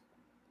wants,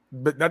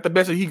 but not the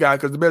best that he got,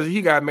 because the best that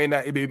he got may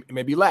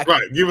be lacking.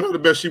 Right, giving her the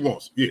best she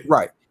wants. Yeah,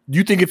 right. Do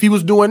you think if he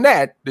was doing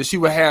that she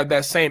would have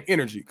that same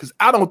energy? Because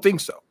I don't think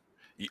so.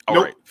 All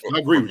Nope, right. I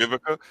agree with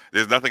Vivica,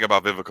 there's nothing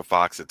about Vivica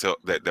Fox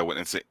that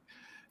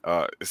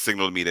would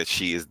signal to me that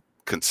she is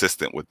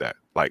consistent with that.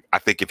 Like, I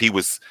think if he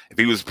was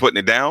putting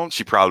it down,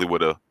 she probably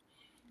would have.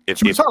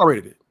 She would have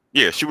tolerated it.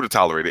 Yeah, she would have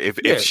tolerated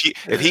it.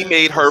 If he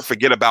made her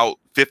forget about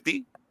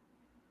 50,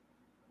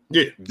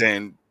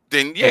 then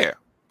yeah,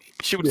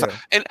 she would.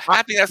 And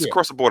I think that's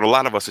across the board. A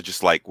lot of us are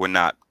just like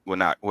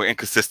we're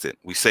inconsistent.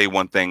 We say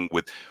one thing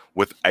with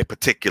a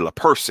particular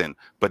person,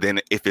 but then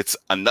if it's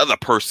another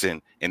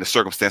person and the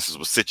circumstances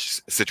with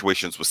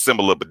situations were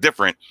similar but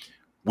different,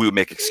 we would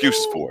make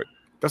excuses for it.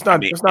 That's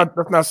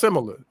not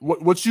similar.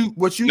 What you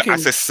can, I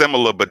said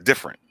similar but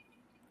different.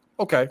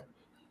 Okay.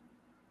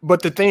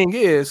 But the thing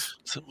is,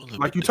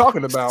 like you're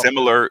talking about,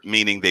 similar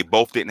meaning they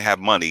both didn't have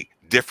money.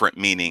 Different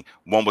meaning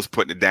one was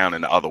putting it down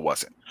and the other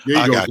wasn't.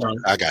 I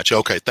got you.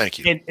 Okay, thank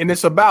you. And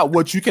it's about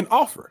what you can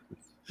offer.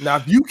 Now,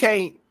 if you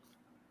can't,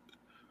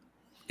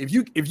 if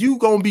you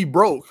gonna be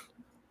broke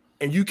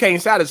and you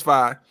can't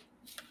satisfy,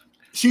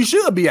 she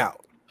should be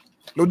out.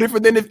 No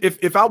different than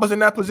if I was in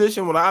that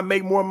position when I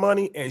make more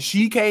money and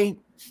she ain't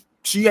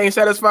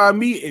satisfying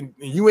me and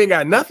you ain't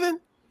got nothing.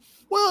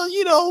 Well,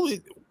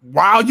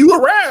 while you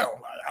around.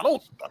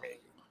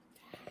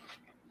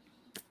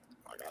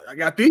 I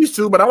got these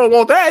two, but I don't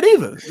want that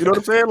either. You know what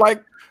I'm saying?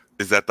 Like,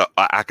 is that the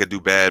I could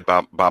do bad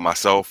by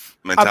myself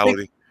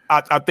mentality?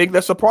 I think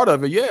that's a part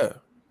of it. Yeah.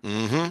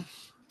 Mm-hmm.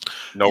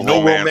 No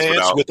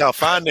romance without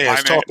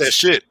finance. Talk that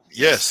shit.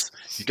 Yes.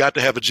 You got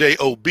to have a job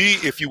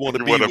if you want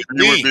to be with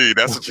me.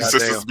 That's what your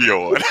sisters be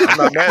on. I'm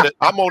not mad at.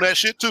 I'm on that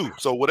shit too.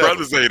 So whatever.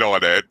 Brothers ain't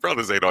on that.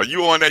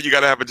 You on that? You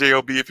got to have a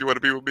job if you want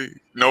to be with me.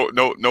 No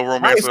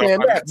romance. I ain't saying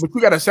that, but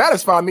you got to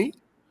satisfy me.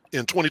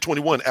 In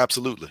 2021,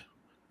 absolutely.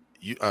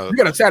 You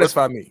got to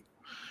satisfy me.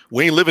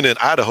 We ain't living in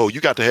Idaho.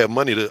 You got to have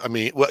money to. I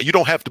mean, well, you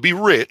don't have to be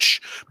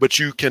rich, but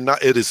you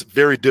cannot. It is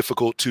very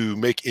difficult to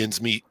make ends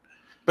meet.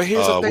 But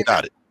here's the thing.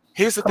 Without it.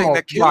 Here's the thing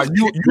that kills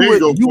you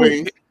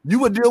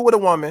would deal with a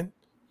woman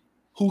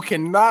who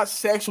cannot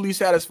sexually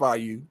satisfy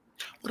you,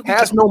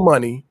 has no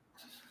money.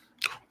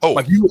 Oh,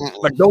 like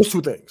those two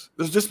things.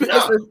 Let's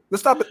stop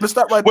it. Let's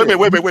stop right there.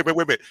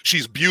 Wait.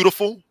 She's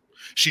beautiful.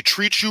 She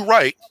treats you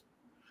right,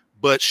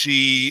 but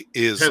she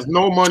has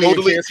no money.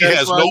 She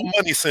has no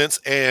money sense,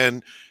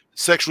 and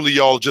sexually,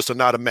 y'all just are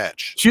not a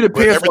match. She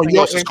depends on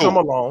your income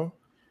alone.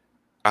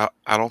 I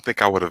don't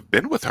think I would have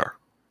been with her.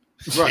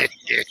 Right.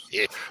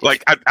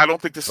 Like I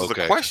don't think this is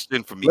a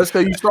question for me. Let's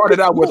say you started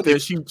out with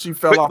this, she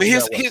fell off. But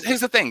here's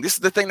the thing. This is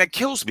the thing that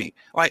kills me.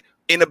 Like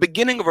in the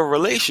beginning of a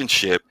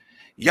relationship,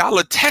 y'all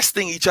are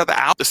testing each other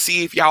out to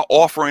see if y'all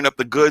offering up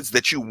the goods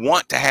that you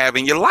want to have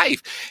in your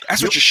life.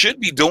 That's what you should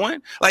be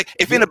doing. Like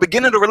if in the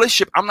beginning of the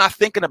relationship, I'm not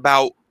thinking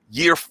about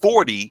year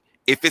 40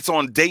 if it's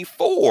on day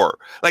 4.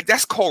 Like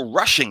that's called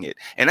rushing it.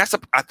 And I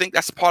think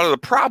that's part of the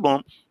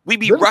problem. We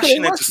be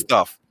rushing into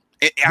stuff.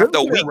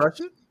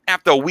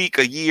 After a week,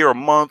 a year, a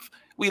month,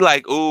 we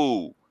like,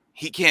 ooh,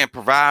 he can't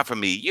provide for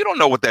me. You don't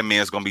know what that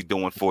man's going to be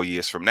doing 4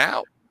 years from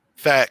now.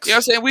 Facts. You know what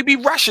I'm saying? We be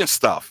rushing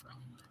stuff.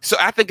 So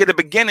I think at the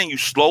beginning, you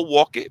slow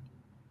walk it.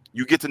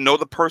 You get to know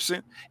the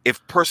person.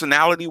 If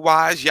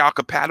personality-wise, y'all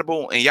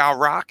compatible and y'all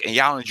rock and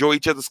y'all enjoy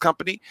each other's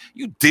company,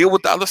 you deal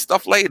with the other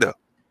stuff later.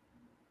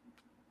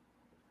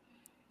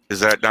 Is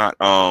that not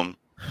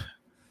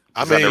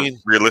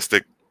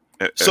realistic?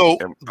 So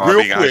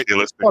real quick,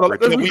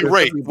 can we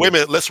rate? Wait a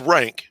minute, let's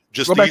rank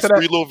just these 3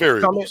 little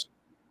variables.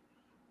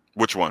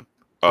 Which one?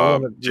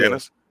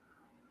 Janice?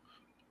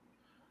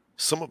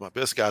 Some of my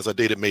best guys I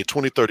dated made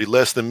 20, 30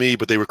 less than me,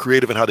 but they were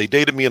creative in how they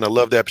dated me, and I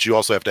love that, but you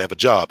also have to have a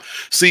job.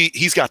 See,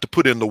 he's got to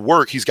put in the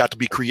work. He's got to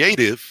be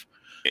creative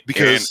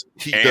because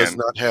he does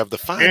not have the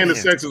finance. And the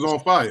sex is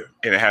on fire.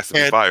 And it has to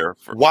be fire.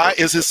 Why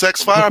is his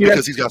sex fire?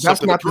 Because he's got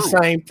something to prove. That's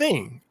not the same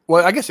thing.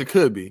 Well, I guess it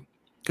could be.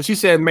 Because she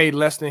said made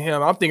less than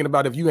him. I'm thinking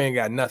about if you ain't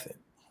got nothing.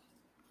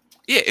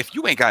 Yeah, if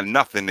you ain't got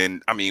nothing,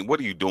 then, I mean, what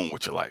are you doing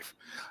with your life?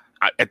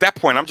 At that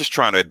point, I'm just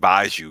trying to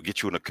advise you,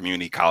 get you in a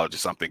community college or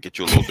something, get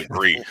you a little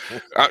degree. You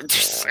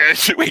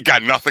ain't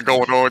got nothing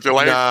going on with your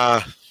life.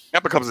 Nah.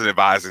 That becomes an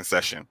advising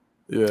session.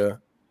 Yeah.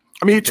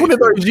 I mean, 20,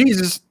 30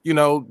 Jesus, is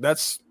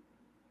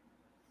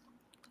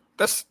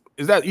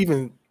that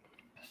even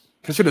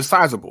considered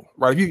sizable,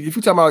 right? If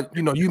you talking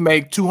about, you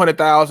make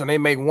 200,000, they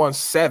make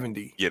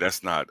 170. Yeah,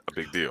 that's not a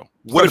big deal.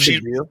 What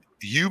if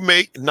you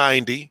make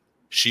 90,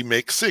 she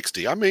makes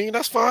 60? I mean,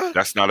 that's fine.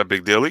 That's not a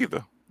big deal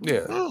either.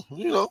 Yeah.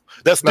 Well,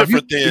 that's now,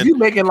 different than if you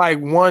making like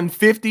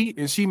 150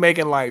 and she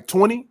making like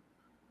 20.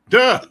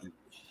 Yeah.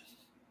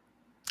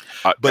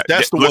 But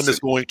that's the one that's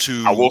going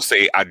to. I will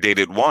say I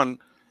dated one.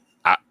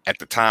 At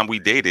the time we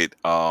dated,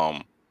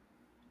 I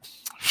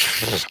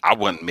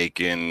wasn't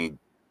making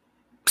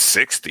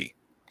 60.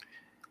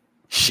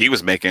 She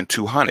was making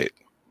 200.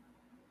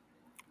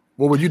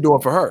 What were you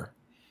doing for her?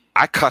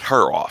 I cut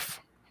her off.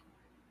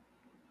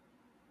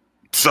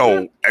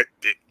 So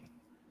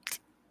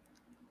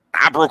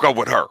I broke up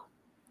with her.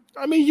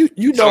 I mean, you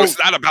know, so it's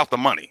not about the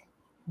money.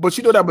 But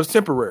you know that was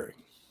temporary.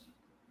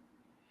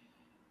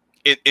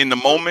 in the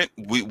moment,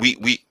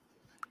 we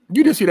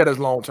you didn't see that as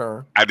long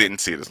term. I didn't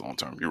see it as long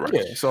term. You're right.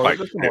 Yeah. So like,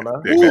 come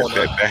on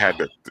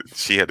now.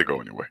 She had to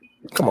go anyway.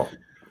 Come on.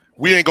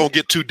 We ain't gonna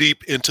get too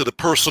deep into the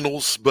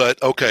personals,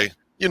 but okay,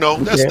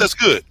 that's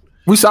good.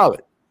 We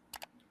solid.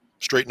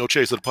 Straight No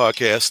Chaser the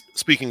podcast.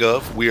 Speaking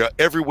of, we are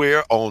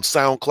everywhere on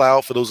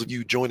SoundCloud for those of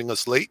you joining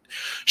us late.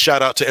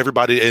 Shout out to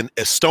everybody in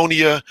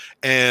Estonia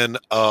and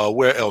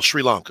where else?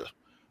 Sri Lanka.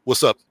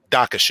 What's up,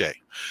 Dakashe?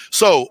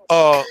 So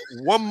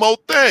one more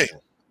thing.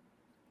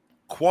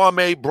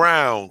 Kwame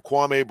Brown.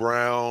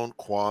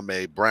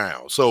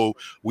 So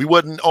we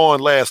wasn't on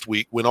last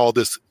week when all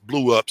this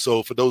blew up.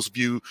 So for those of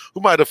you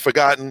who might have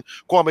forgotten,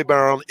 Kwame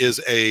Brown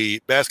is a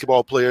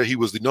basketball player. He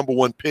was the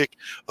 #1 pick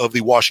of the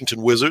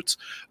Washington Wizards.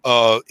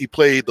 He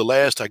played the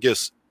last, I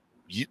guess,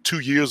 2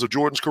 years of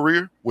Jordan's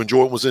career when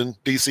Jordan was in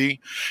DC.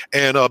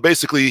 And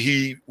basically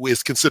he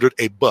is considered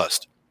a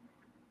bust.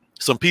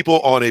 Some people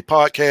on a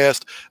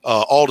podcast,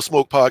 All the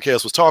Smoke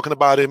podcast, was talking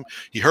about him.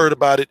 He heard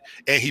about it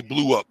and he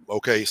blew up.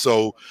 Okay,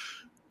 so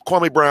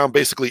Kwame Brown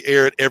basically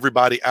aired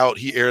everybody out.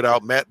 He aired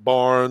out Matt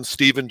Barnes,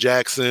 Steven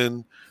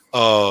Jackson,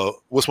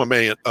 what's my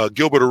man,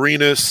 Gilbert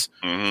Arenas.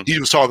 Mm-hmm.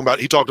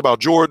 He talked about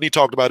Jordan. He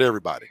talked about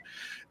everybody.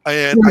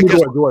 And I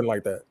guess Jordan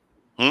like that.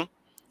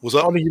 Was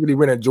up? I don't think he really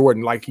went at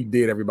Jordan like he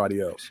did everybody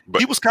else.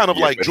 But he was kind of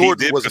like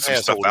Jordan was an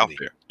asshole out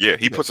there. Yeah,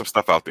 he put some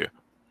stuff out there.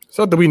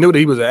 So that we knew that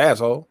he was an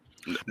asshole.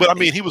 But I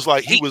mean, he was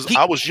like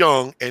I was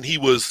young and he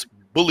was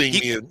bullying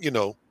me,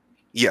 and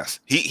Yes,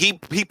 he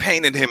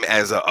painted him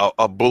as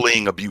a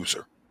bullying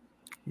abuser.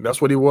 That's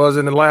what he was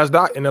in the last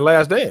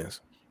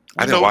dance.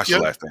 I didn't watch the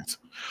Last Dance.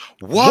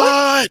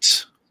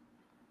 What?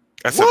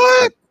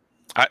 What?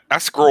 I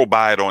scroll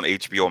by it on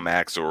HBO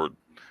Max or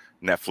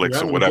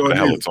Netflix or whatever the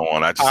hell it's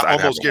on. I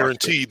almost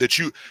guarantee that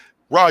you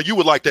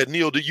would like that,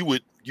 Neil. That you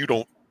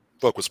don't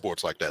fuck with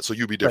sports like that, so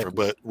you'd be different.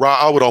 Right. But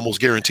I would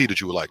almost guarantee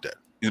that you would like that.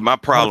 My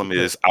problem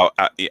is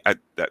I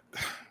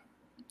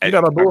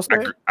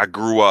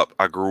grew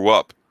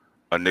up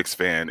a Knicks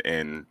fan,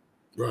 and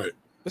right.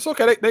 It's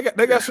okay. They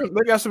got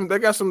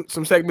some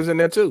segments in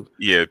there too.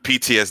 Yeah,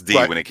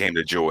 PTSD when it came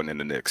to Jordan and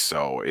the Knicks.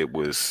 So it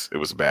was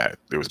bad.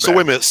 It was bad. So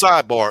wait a minute,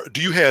 sidebar.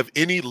 Do you have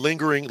any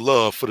lingering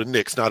love for the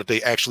Knicks now that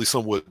they actually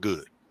somewhat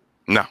good?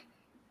 No.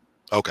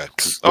 Okay.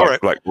 All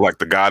right. Like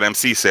the God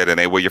MC said,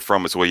 "And ain't where you're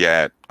from, it's where you're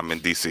at." I'm in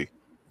DC.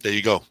 There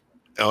you go.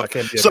 I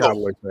can't be a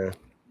Cowboys fan.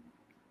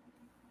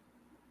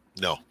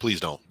 No, please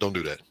don't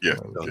do that. Yeah,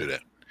 don't do that.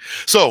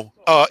 So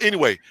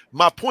anyway,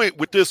 my point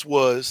with this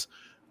was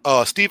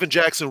Steven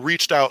Jackson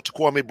reached out to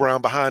Kwame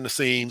Brown behind the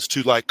scenes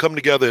to like come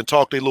together and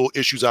talk their little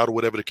issues out or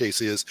whatever the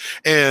case is.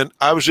 And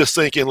I was just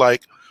thinking,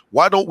 like,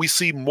 why don't we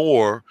see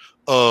more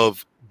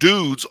of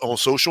dudes on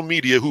social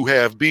media who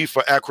have beef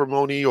or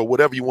acrimony or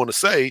whatever you want to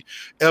say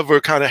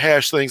ever kind of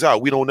hash things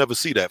out? We don't ever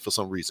see that for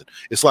some reason.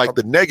 It's like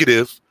the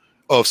negative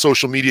of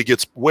social media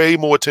gets way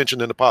more attention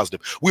than the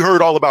positive. We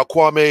heard all about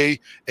Kwame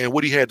and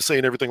what he had to say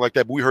and everything like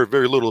that, but we heard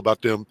very little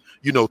about them,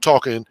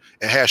 talking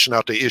and hashing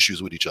out their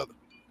issues with each other.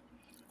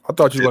 I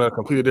thought you went in a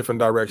completely different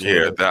direction.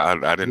 Yeah,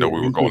 I didn't know we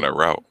were going that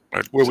route.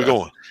 Where are we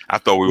going? I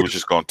thought we were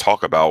just going to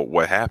talk about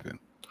what happened.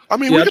 I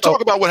mean, we can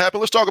talk about what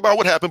happened. Let's talk about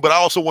what happened, but I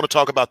also want to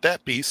talk about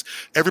that piece.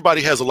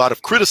 Everybody has a lot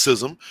of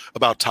criticism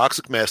about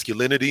toxic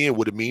masculinity and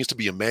what it means to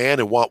be a man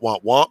and want.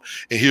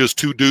 And here's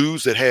two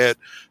dudes that had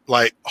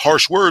like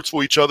harsh words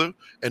for each other,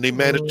 and they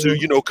managed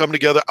to, come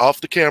together off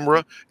the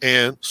camera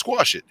and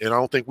squash it. And I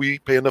don't think we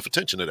pay enough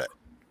attention to that.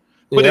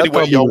 But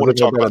anyway, y'all want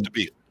to talk about the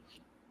beef.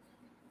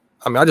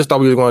 I mean, I just thought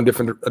we were going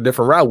a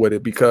different route with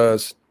it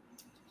because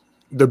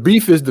the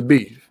beef is the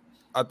beef.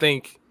 I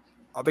think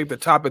the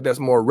topic that's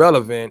more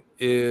relevant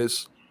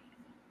is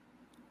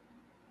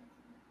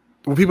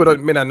what people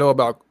may not know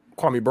about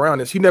Kwame Brown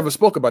is he never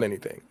spoke about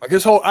anything. Like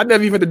I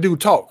never even had to do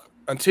talk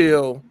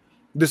until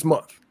this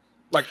month,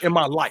 like in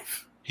my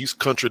life. He's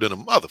country than a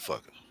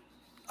motherfucker.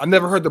 I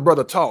never heard the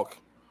brother talk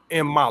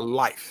in my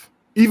life.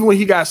 Even when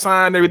he got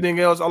signed,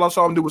 everything else, all I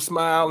saw him do was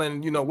smile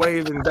and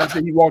wave, and that's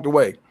it. He walked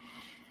away.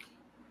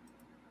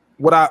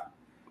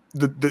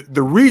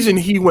 The reason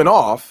he went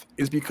off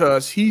is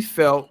because he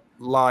felt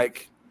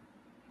like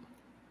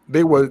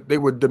they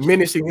were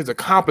diminishing his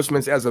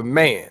accomplishments as a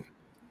man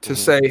to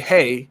say,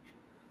 hey,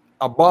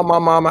 I bought my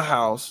mama a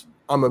house.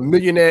 I'm a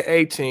millionaire at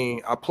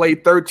 18. I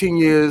played 13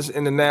 years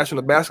in the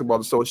National Basketball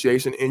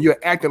Association, and you're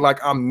acting like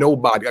I'm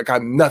nobody, like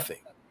I'm nothing.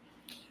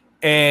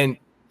 And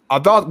I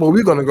thought what we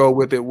were going to go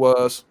with it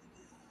was,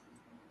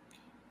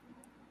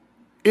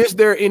 does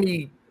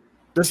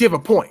he have a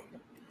point,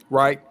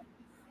 right?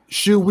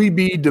 Should we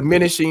be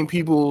diminishing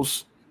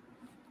people's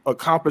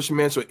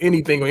accomplishments or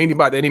anything or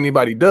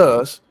anybody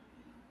does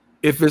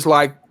if it's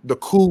like the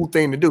cool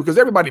thing to do? Because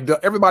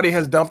everybody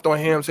has dumped on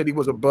him, said he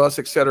was a bust,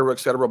 et cetera,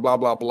 blah,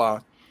 blah,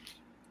 blah.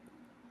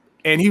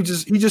 And he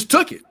just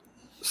took it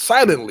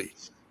silently.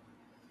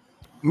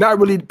 Not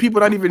really, people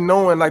not even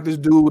knowing like this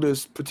dude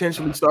is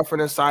potentially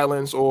suffering in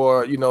silence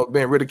or,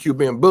 being ridiculed,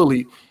 being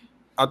bullied.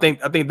 I think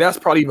that's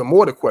probably even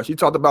more the question. You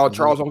talked about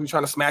Charles Oakley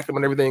trying to smack him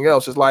and everything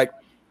else. It's like,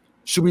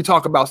 should we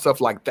talk about stuff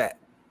like that?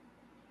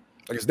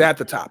 Like, is that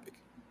the topic?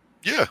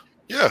 Yeah,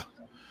 yeah.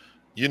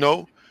 You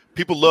know,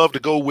 people love to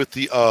go with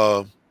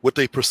the what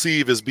they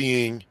perceive as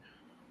being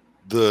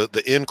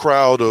the in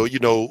crowd, or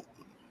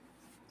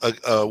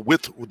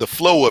with the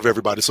flow of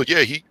everybody. So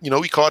yeah, he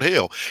caught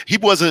hell. He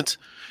wasn't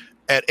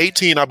at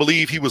 18. I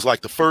believe he was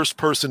like the first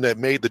person that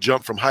made the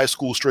jump from high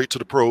school straight to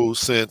the pros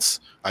since,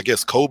 I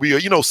guess, Kobe,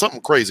 or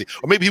something crazy,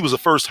 or maybe he was the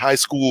first high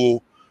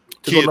school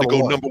kid to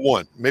go number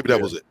one. Maybe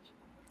that was it.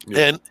 Yeah.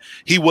 And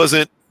he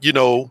wasn't,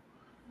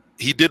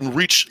 he didn't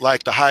reach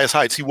like the highest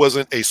heights. He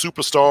wasn't a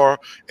superstar,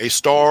 a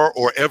star,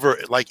 or ever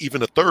like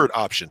even a third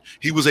option.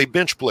 He was a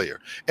bench player.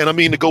 And I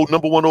mean, to go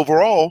number one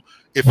overall,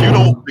 if you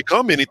don't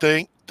become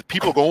anything, the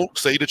people are going to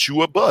say that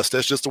you a bust.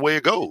 That's just the way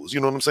it goes.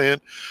 You know what I'm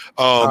saying?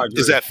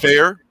 Is that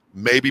fair?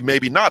 Maybe,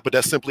 maybe not, but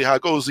that's simply how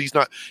it goes.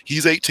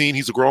 He's 18.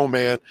 He's a grown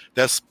man.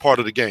 That's part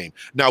of the game.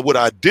 Now, what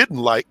I didn't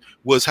like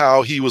was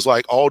how he was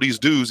like all these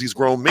dudes, these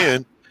grown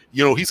men,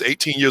 he's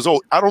 18 years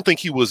old. I don't think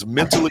he was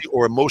mentally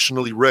or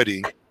emotionally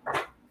ready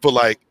for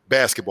like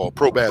basketball,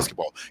 pro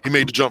basketball. He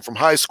made the jump from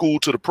high school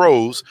to the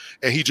pros,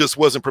 and he just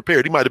wasn't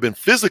prepared. He might have been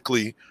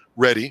physically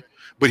ready,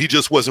 but he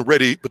just wasn't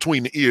ready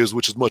between the ears,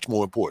 which is much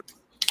more important.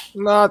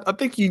 No, I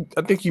think you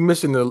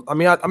missing I'm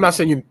not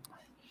saying you.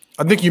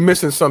 I think you're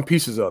missing some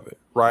pieces of it,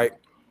 right?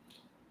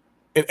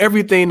 And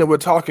everything that we're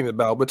talking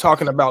about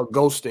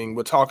ghosting.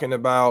 We're talking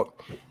about,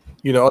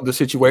 other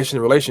situations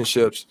and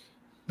relationships.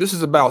 This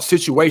is about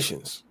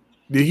situations.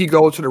 Did he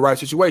go to the right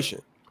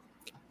situation?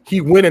 He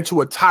went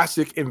into a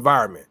toxic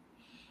environment,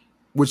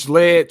 which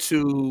led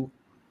to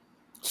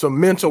some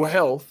mental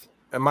health,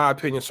 in my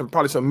opinion,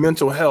 probably some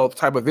mental health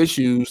type of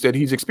issues that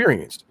he's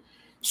experienced.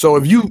 So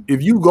if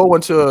you go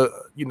into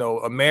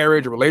a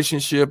marriage, a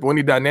relationship, or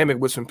any dynamic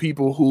with some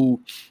people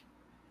who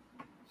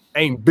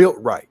ain't built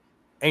right,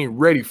 ain't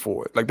ready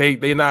for it, like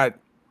they're not,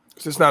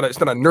 it's not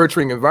a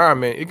nurturing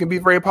environment, it can be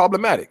very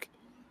problematic.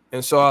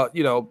 And so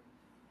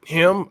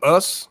him,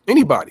 us,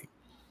 anybody.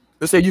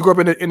 Let's say you grew up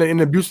in an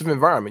abusive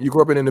environment. You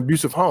grew up in an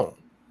abusive home.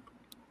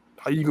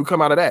 How you gonna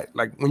come out of that?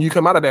 Like when you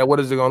come out of that, what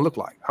is it gonna look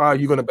like? How are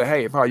you gonna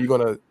behave? How are you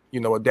gonna,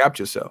 adapt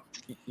yourself?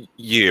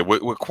 Yeah,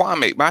 with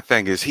Kwame, my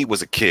thing is he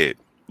was a kid.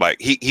 Like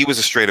he was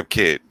a straight up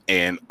kid,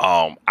 and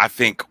I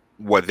think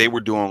what they were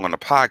doing on the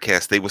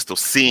podcast, they were still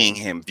seeing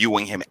him,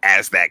 viewing him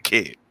as that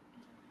kid.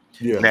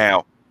 Yeah.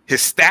 Now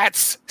his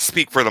stats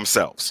speak for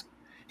themselves.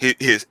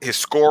 His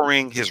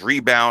scoring, his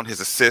rebound, his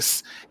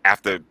assists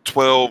after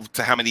 12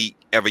 to how many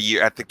every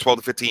year? I think 12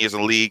 to 15 years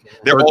in the league.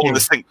 They're 13. All in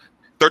the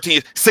 13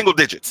 years, single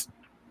digits.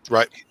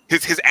 Right.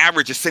 His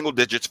average is single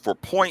digits for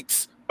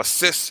points,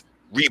 assists,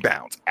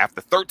 rebounds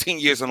after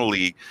 13 years in the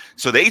league.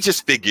 So they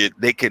just figured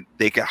they could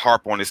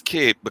harp on this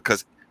kid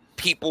because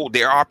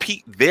there are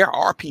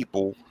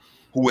people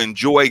who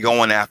enjoy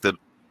going after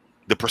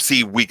the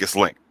perceived weakest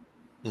link.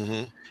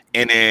 Mm-hmm.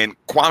 And then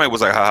Kwame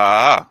was like,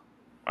 I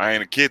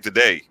ain't a kid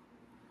today.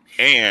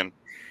 And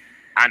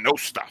I know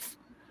stuff.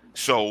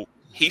 So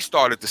he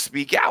started to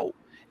speak out,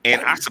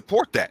 and I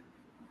support that.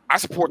 I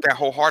support that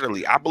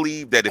wholeheartedly. I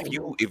believe that if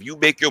you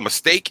make your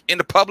mistake in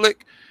the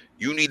public,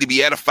 you need to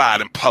be edified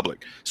in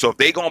public. So if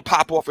they gonna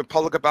pop off in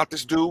public about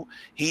this dude,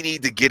 he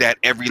need to get at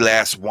every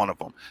last one of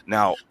them.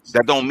 Now,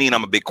 that don't mean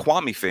I'm a big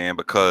Kwame fan,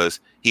 because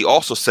he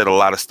also said a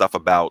lot of stuff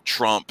about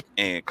Trump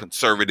and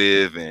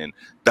conservative and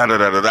that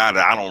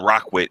I don't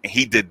rock with, and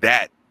he did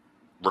that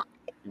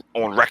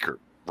on record.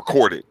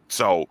 Recorded.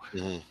 So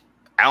I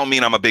don't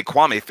mean I'm a big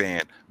Kwame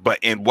fan, but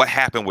in what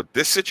happened with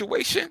this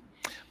situation,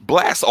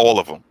 blast all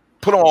of them.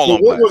 Put them all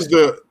on blast.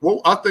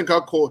 I think I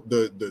caught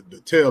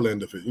the tail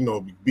end of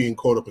it, being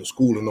caught up in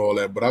school and all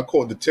that, but I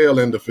caught the tail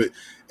end of it.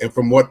 And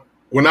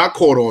when I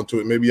caught on to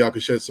it, maybe I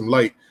could shed some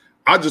light.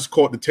 I just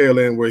caught the tail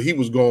end where he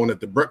was going at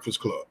the Breakfast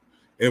Club.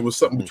 And it was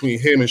something between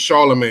him and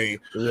Charlemagne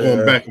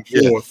going back and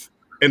forth.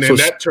 And then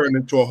that turned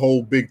into a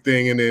whole big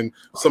thing. And then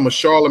some of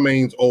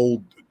Charlemagne's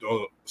old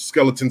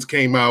skeletons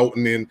came out,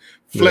 and then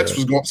Flex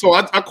was going. So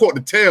I caught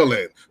the tail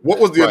end. What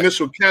was the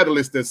initial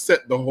catalyst that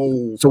set the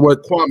whole? So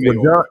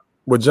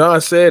what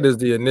John said is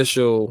the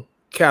initial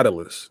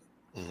catalyst.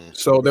 Mm-hmm.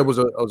 So there was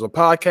a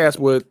podcast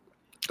with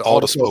the All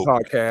the Smoke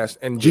podcast,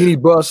 and Jeannie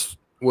Buss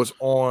was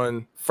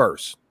on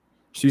first.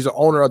 She's the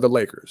owner of the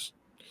Lakers,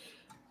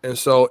 and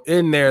so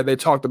in there they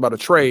talked about a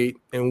trade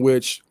in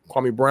which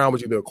Kwame Brown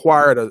was either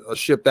acquired or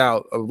shipped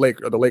out of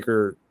the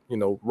Laker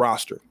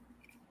roster.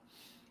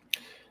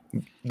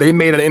 They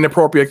made an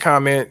inappropriate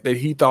comment that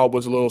he thought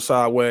was a little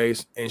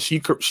sideways, and she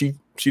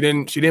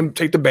didn't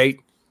take the bait.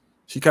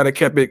 She kind of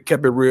kept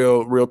it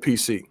real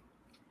PC.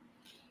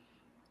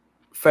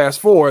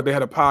 Fast forward, they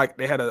had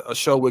a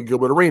show with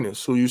Gilbert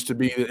Arenas, who used to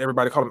be,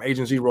 everybody called him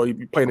Agent Zero. He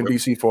played in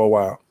DC for a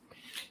while,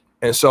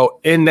 and so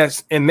in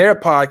their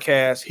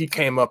podcast, he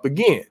came up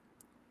again.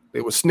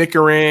 They were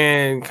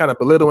snickering, kind of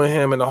belittling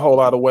him in a whole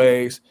lot of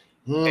ways,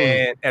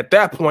 and at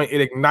that point, it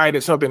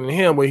ignited something in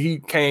him where he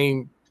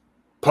came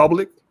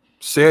public,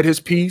 said his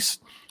piece,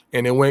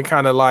 and it went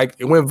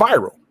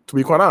viral, to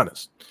be quite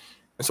honest.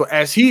 And so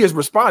as he is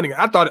responding,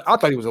 I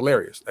thought he was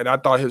hilarious, and I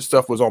thought his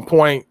stuff was on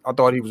point. I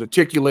thought he was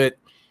articulate,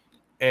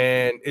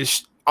 and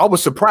I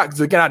was surprised because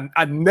again,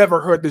 I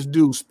never heard this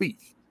dude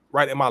speak.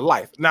 right, in my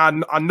life.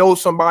 Now I know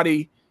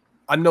somebody,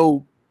 I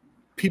know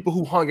people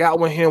who hung out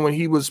with him when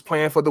he was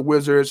playing for the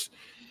Wizards.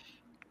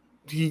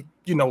 He,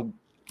 you know,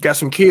 got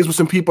some kids with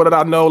some people that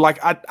I know. Like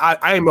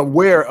I am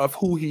aware of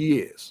who he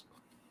is.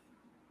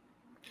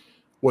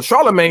 What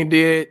Charlamagne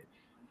did,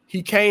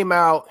 he came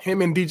out,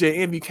 him and DJ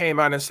Envy came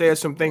out and said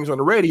some things on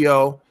the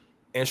radio,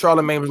 and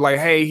Charlamagne was like,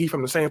 hey, he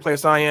from the same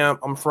place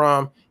I'm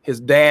from. His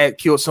dad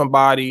killed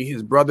somebody.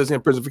 His brother's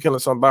in prison for killing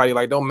somebody.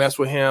 Like, don't mess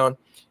with him.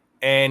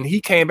 And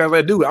he came back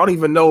like, dude, I don't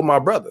even know my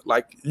brother.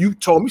 Like, you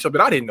told me something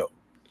I didn't know.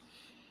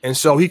 And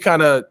so he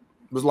kind of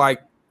was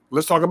like,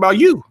 let's talk about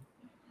you.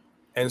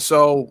 And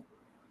so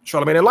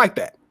Charlamagne didn't like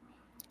that.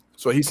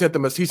 So he sent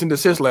them a cease and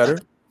desist letter,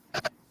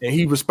 and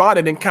he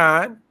responded in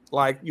kind.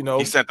 Like, you know,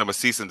 he sent them a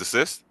cease and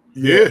desist.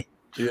 Yeah.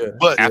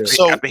 But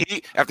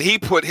after he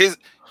put his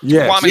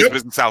Kwame's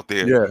business out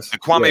there,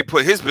 and Kwame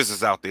put his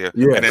business out there,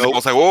 and then it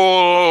was like,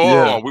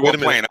 oh, we weren't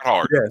playing that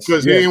hard.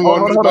 Because he didn't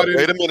want nobody.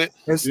 Wait a minute.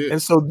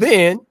 And so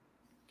then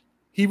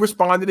he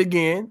responded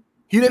again.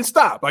 He didn't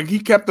stop. Like he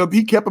kept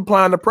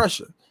applying the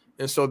pressure.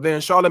 And so then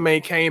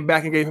Charlamagne came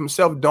back and gave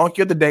himself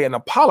donkey of the day and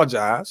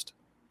apologized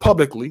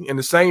publicly in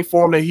the same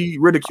form that he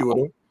ridiculed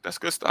him. That's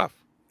good stuff.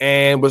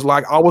 And was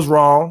like, I was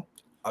wrong.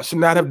 I should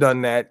not have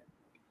done that.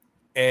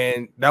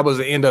 And that was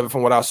the end of it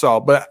from what I saw.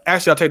 But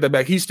actually, I take that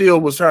back. He still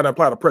was trying to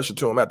apply the pressure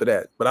to him after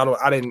that. But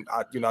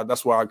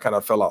that's why I kind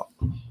of fell off.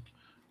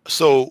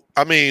 So,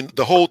 I mean,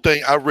 the whole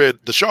thing, I read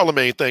the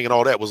Charlamagne thing and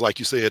all that was like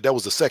you said, that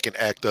was the second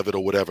act of it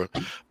or whatever.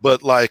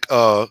 But like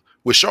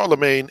with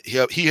Charlamagne,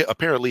 he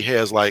apparently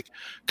has like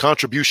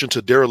contribution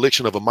to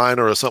dereliction of a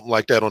minor or something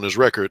like that on his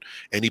record.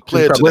 And he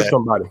pled to that.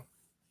 Somebody.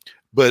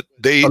 But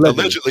they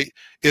allegedly,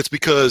 it's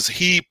because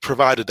he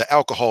provided the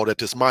alcohol that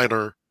this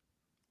minor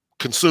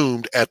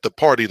consumed at the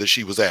party that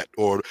she was at,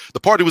 or the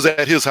party was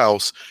at his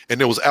house and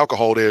there was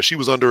alcohol there. She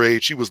was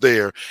underage. She was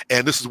there.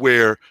 And this is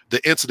where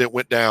the incident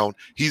went down.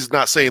 He's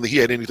not saying that he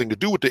had anything to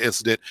do with the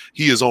incident.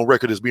 He is on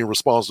record as being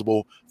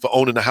responsible for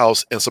owning the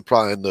house and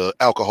supplying the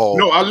alcohol.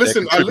 No, I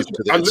listened to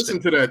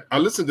that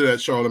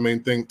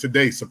Charlamagne thing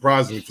today,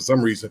 surprisingly for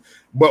some reason.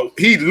 But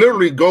he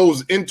literally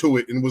goes into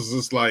it and was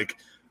just like,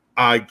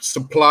 I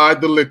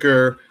supplied the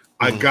liquor,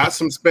 I got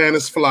some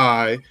Spanish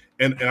fly,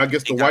 and I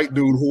guess the white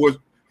dude who was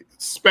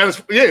Spanish,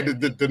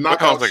 the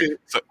knockout shit.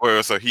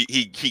 So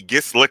he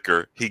gets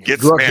liquor, he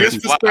gets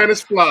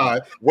Spanish fly.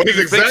 What his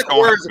exact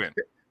words,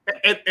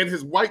 and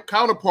his white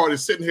counterpart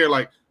is sitting here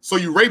like, so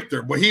you raped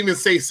her, but he didn't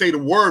say the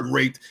word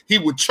raped. He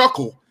would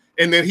chuckle,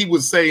 and then he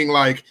was saying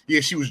like,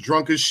 yeah, she was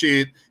drunk as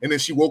shit, and then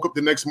she woke up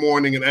the next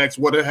morning and asked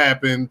what had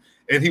happened,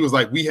 and he was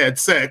like, we had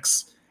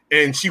sex,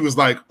 and she was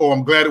like, oh,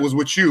 I'm glad it was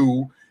with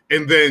you,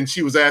 and then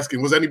she was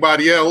asking, was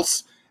anybody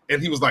else? And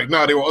he was like,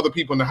 nah, there were other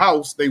people in the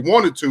house. They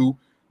wanted to.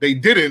 They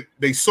didn't.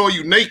 They saw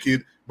you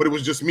naked, but it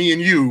was just me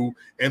and you.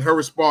 And her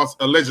response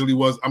allegedly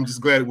was, I'm just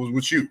glad it was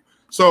with you.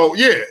 So,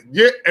 yeah.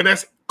 And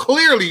that's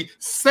clearly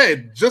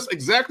said. Just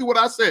exactly what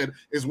I said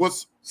is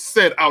what's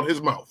said out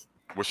his mouth.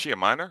 Was she a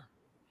minor?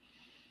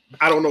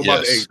 I don't know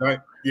about the age, right?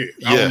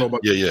 I don't know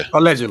about the age.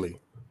 Allegedly.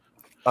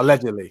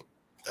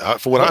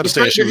 For what I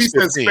understand, she was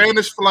 15. He said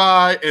Spanish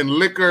fly and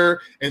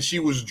liquor, and she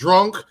was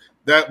drunk.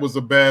 That was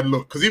a bad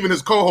look. Because even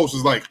his co-host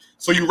was like,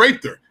 so you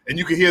raped her. And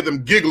you could hear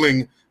them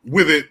giggling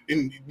with it,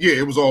 and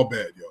it was all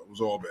bad, yo. It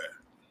was all bad.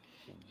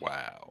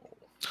 Wow.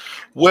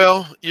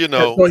 Well, you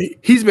know, so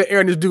he's been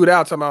airing this dude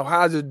out talking about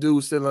how's this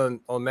dude still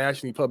on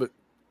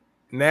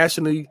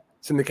nationally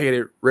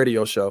syndicated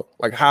radio show?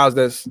 Like, how's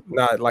that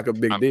not like a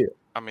big deal?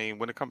 I mean,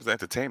 when it comes to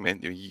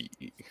entertainment,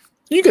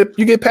 you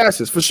get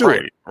passes for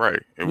sure.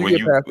 Right. And when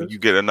you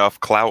get enough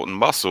clout and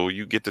muscle,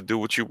 you get to do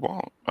what you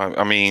want.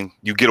 I mean,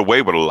 you get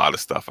away with a lot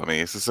of stuff. I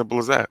mean, it's as simple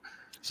as that.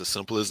 It's as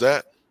simple as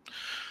that.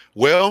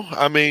 Well,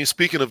 I mean,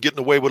 speaking of getting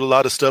away with a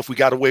lot of stuff, we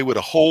got away with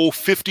a whole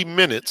 50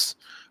 minutes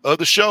of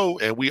the show,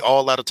 and we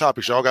all out of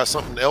topics. Y'all got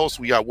something else?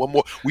 We got one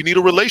more. We need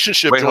a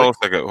relationship. Wait, hold on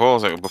a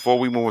second. Before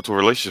we move into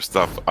relationship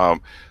stuff,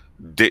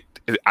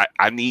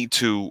 I need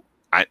to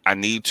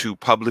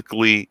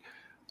publicly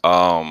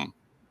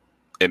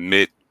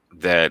admit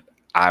that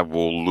I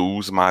will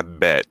lose my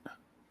bet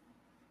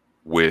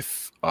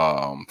with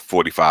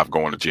 45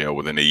 going to jail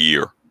within a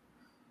year.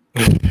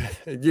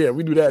 Yeah,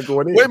 we do that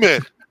going in. Wait a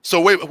minit. So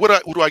wait,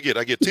 what do I get?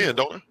 I get 10,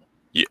 don't I?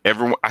 Yeah,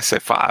 everyone. I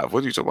said 5.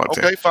 What are you talking about?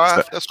 Okay, 10?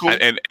 5. That's cool.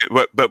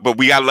 But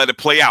we gotta let it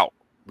play out.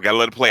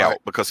 Out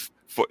because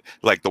for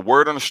like the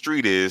word on the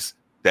street is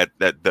that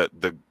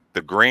the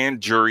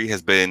grand jury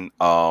has been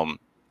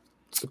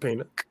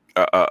subpoenaed,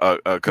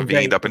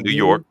 convened up in New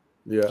York.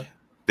 Yeah,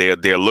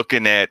 they're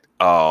looking at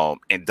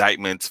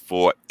indictments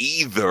for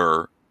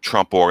either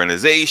Trump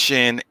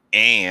Organization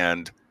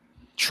and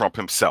Trump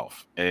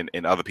himself and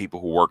other people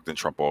who worked in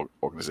Trump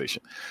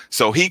Organization.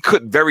 So he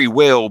could very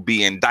well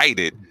be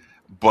indicted,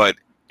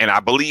 and I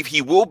believe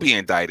he will be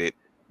indicted,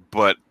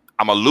 but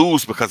I'm going to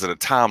lose because of the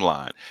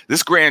timeline.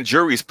 This grand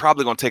jury is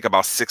probably going to take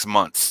about 6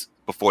 months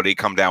before they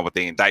come down with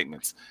the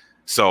indictments.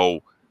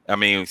 So, I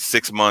mean,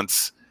 6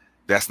 months,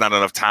 that's not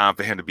enough time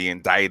for him to be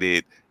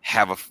indicted,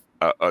 have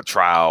a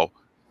trial,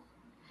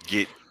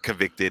 get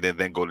convicted and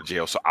then go to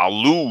jail. So I'll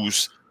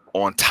lose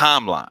on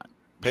timeline.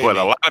 Pay But me.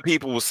 a lot of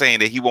people were saying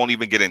that he won't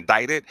even get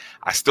indicted.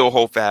 I still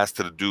hold fast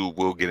to the dude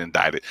will get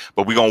indicted.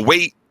 But we're going to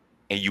wait,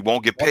 and you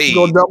won't get paid. You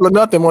go double or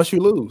nothing once you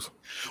lose.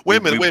 Wait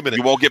a minute.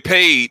 You won't get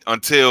paid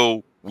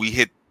until we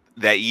hit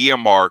that year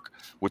mark,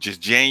 which is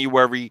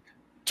January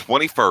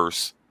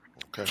 21st,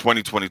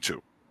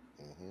 2022.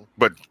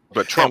 But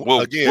Trump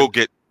will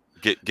get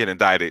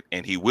indicted,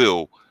 and he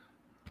will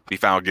be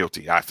found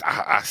guilty. I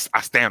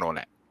stand on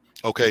that.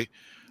 Okay.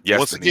 Yes.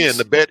 Once again,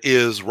 the bet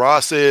is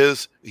Ross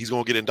says he's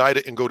going to get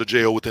indicted and go to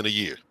jail within a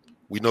year.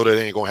 We know that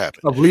ain't going to happen.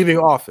 Of leaving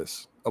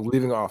office. Of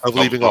leaving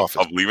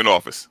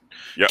office.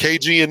 Yep.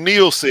 KG and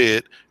Neil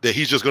said that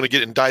he's just going to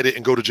get indicted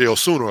and go to jail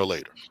sooner or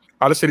later.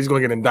 I just said he's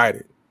going to get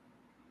indicted.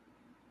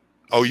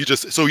 Oh, he's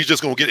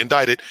just going to get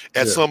indicted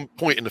at some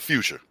point in the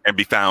future and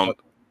be found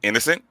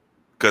innocent.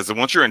 Because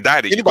once you're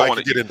indicted, you're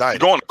going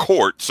to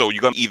court, so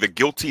you're going to either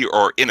guilty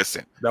or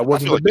innocent. That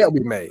wasn't the bet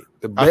we made.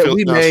 The bet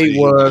we made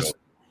was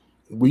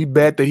we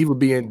bet that he would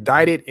be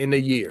indicted in a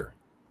year.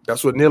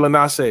 That's what Neil and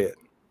I said.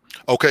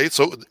 Okay,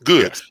 so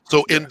good. Yes.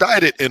 So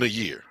indicted in a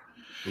year.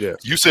 Yeah.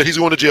 You said he's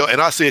going to jail,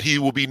 and I said he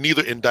will be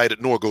neither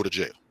indicted nor go to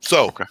jail.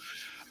 So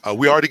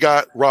we already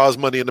got Ra's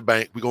money in the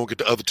bank. We're going to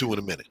get the other two in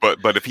a minute.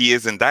 But if he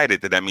is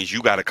indicted, then that means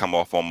you got to come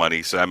off on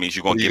money. So that means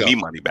you're going to give me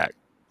money back.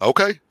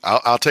 Okay,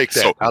 I'll take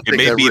that. So I'll it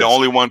may be the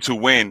only one to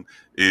win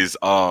is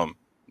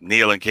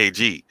Neil and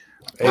KG.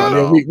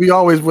 Hey, we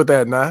always with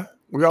that now.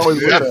 We always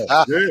with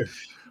that. Yeah.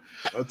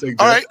 I'll take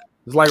that. All right.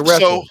 It's like wrestling.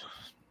 So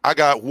I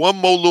got one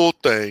more little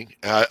thing.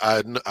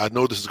 I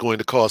know this is going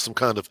to cause some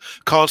kind of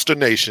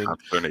consternation.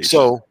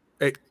 So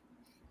hey,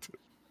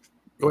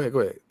 go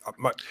ahead.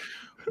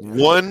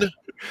 One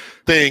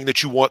thing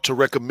that you want to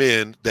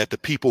recommend that the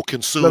people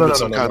consume in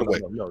some kind of way.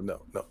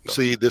 No.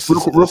 See, this real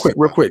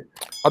quick.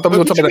 I thought we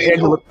were going to talk about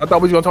Angela. I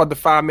thought we were going to talk about the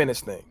 5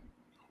 minutes thing.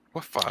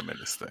 What 5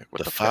 minutes thing?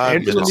 What the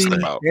 5 minutes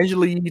thing?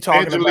 Angela Yee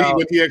talking about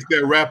when he asked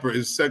that rapper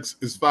is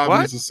 5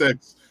 minutes of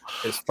sex.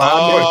 It's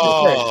 5 minutes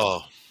of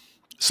sex.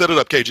 Set it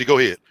up, KG. Go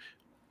ahead.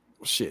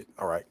 Shit.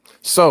 All right.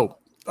 So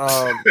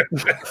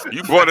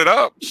you brought it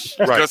up.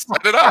 Right. Just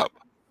set it up.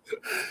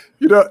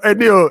 Hey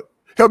Neil,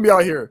 help me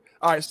out here.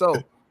 All right, so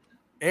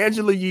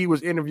Angela Yee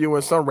was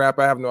interviewing some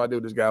rapper. I have no idea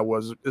who this guy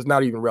was. It's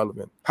not even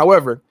relevant.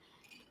 However,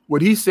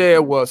 what he said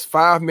was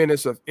 5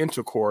 minutes of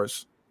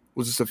intercourse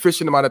was a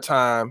sufficient amount of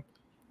time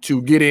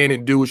to get in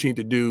and do what you need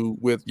to do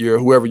with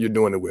whoever you're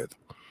doing it with.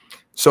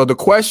 So the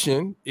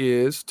question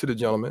is to the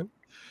gentleman,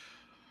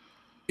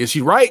 is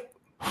he right?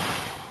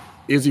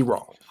 Is he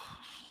wrong?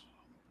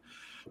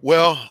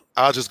 Well,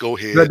 I'll just go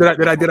ahead. Did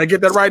I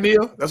get that right,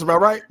 Neil? That's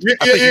about right? Yeah.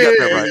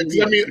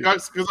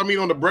 Because I mean,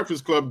 on the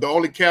Breakfast Club, the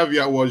only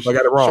caveat was I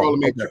got it wrong.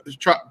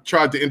 Charlamagne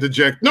tried to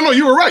interject. No,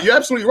 you were right. You're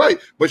absolutely right.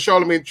 But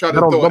Charlamagne tried to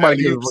throw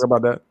nobody gives a fuck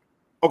about that.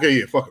 Okay,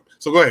 yeah, fuck him.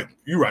 So go ahead.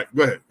 You're right.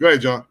 Go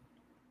ahead, John.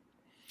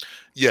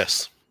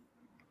 Yes.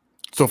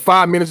 So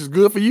 5 minutes is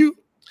good for you?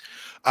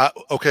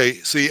 Okay,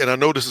 see, and I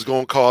know this is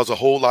going to cause a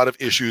whole lot of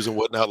issues and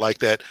whatnot like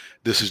that.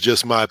 This is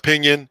just my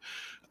opinion.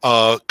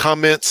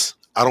 Comments,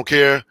 I don't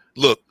care.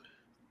 Look,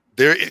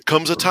 there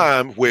comes a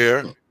time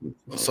where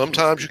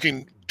sometimes you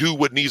can do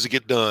what needs to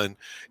get done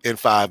in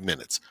 5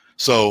 minutes.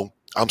 So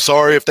I'm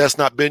sorry if that's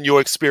not been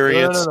your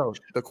experience. No.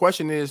 The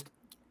question is,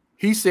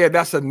 he said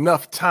that's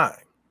enough time.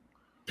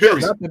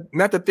 Period.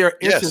 Not that there are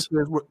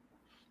instances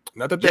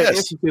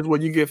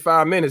where you get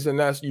 5 minutes and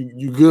that's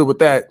you good with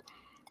that.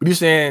 But you're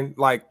saying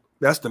like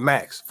that's the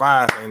max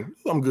 5 and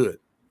I'm good.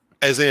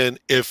 As in,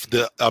 if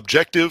the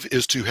objective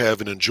is to have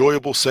an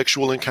enjoyable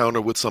sexual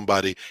encounter with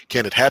somebody,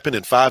 can it happen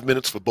in 5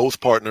 minutes for both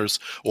partners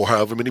or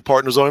however many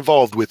partners are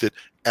involved with it?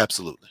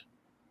 Absolutely.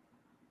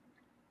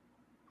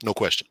 No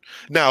question.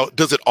 Now,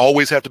 does it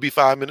always have to be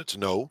 5 minutes?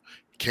 No.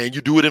 Can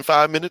you do it in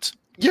 5 minutes?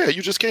 Yeah,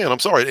 you just can. I'm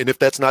sorry. And if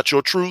that's not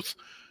your truth,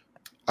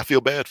 I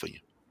feel bad for you.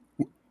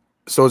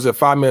 So is it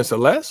 5 minutes or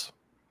less?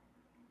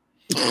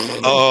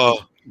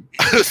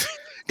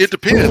 It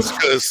depends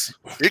because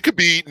it could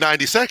be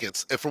 90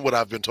 seconds from what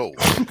I've been told.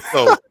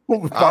 So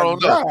I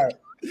don't know.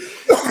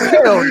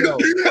 Hell no.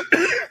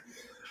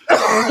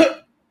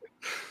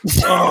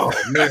 Oh,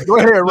 man. Go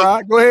ahead,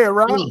 Rod.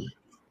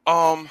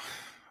 I'm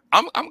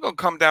gonna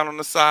come down on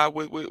the side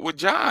with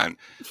John.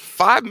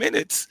 5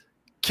 minutes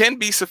can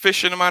be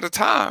sufficient amount of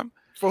time.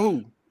 For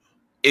who?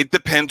 It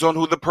depends on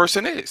who the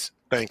person is.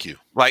 Thank you.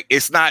 Like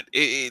it's not.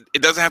 It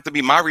doesn't have to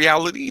be my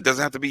reality. It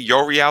doesn't have to be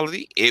your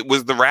reality. It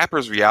was the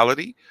rapper's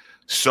reality.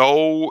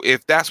 So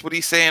if that's what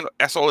he's saying,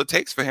 that's all it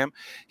takes for him.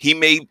 He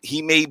may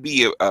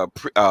be a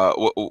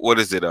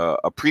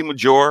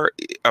premature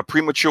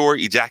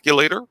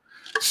ejaculator.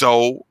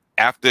 So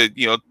after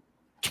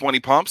 20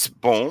 pumps,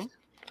 boom.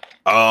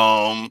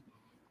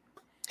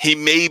 He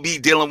may be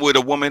dealing with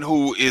a woman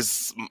who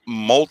is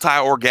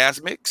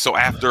multi-orgasmic. So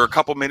after a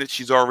couple minutes,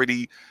 she's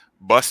already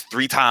bust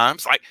 3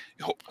 times. Like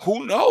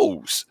who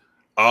knows?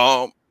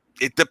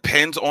 It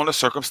depends on the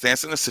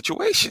circumstance and the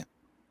situation.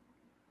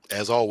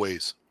 As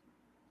always.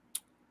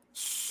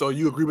 So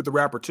you agree with the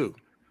rapper too?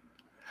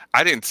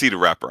 I didn't see the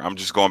rapper. I'm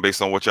just going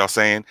based on what y'all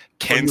saying.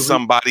 Can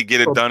somebody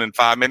get it done in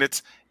 5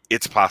 minutes?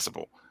 It's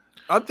possible.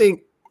 I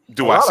think.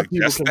 Do I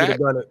suggest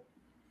that?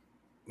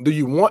 Do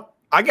you want?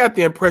 I got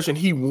the impression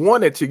he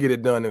wanted to get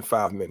it done in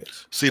 5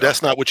 minutes. See,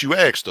 that's not what you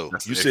asked, though.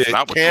 You said,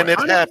 "Can it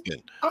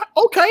happen?"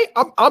 Okay,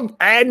 I'm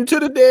adding to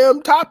the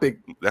damn topic.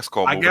 That's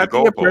called. I got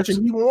the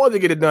impression he wanted to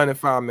get it done in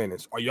 5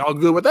 minutes. Are y'all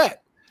good with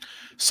that?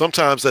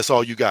 Sometimes that's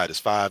all you got is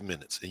 5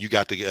 minutes, and you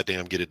got to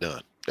goddamn get it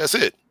done. That's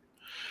it.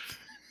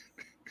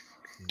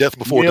 Death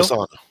before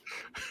dishonor.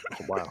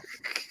 Oh, wow.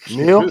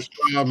 Neil? Just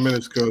 5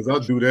 minutes, cuz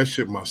I'll do that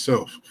shit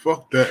myself.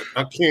 Fuck that.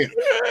 I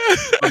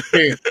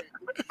can't.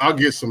 I'll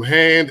get some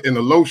hand and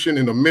a lotion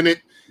in a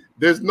minute.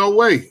 There's no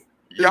way.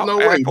 There's no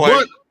way.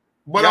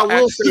 But I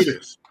will say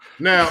this.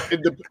 Now,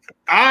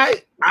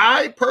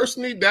 I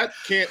personally, that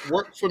can't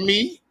work for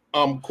me.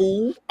 I'm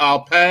cool.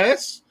 I'll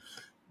pass.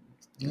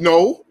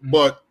 No,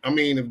 but I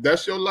mean, if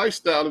that's your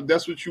lifestyle, if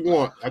that's what you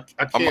want, I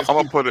can't.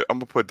 I'm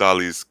gonna put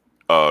Dolly's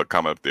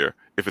comment up there.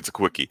 If it's a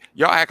quickie,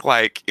 y'all act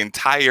like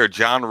entire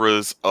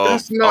genres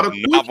of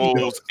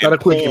novels and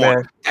porn.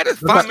 Man. That is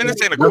 5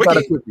 minutes ain't a quickie.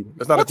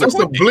 That's not a quickie. That's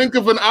a blink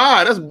of an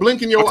eye. That's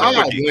blinking your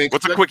eye.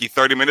 What's a quickie?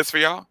 30 minutes for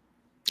y'all?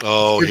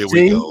 Oh, 15?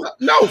 Here we go.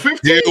 No,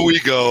 15.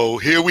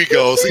 Here we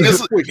go. See,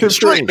 this is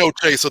straight no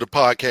chase of the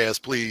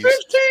podcast, please.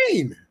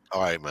 15.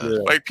 All right, man. Yeah.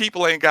 Like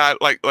people ain't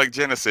got like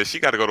Jenna said, she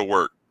got to go to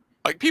work.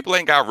 Like people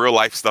ain't got real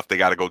life stuff they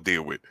got to go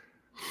deal with.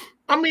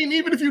 I mean,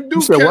 even if you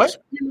do, say what?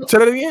 Say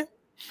that again.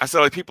 I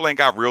said, like, people ain't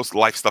got real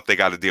life stuff they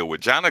got to deal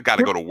with. Jonna got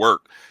to go to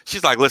work.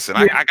 She's like, listen,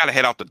 I got to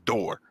head out the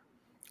door.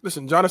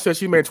 Listen, Jonna said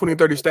she made 20,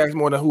 30 stacks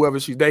more than whoever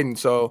she's dating.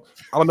 So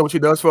I don't know what she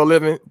does for a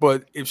living,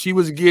 but if she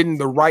was getting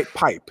the right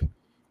pipe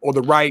or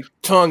the right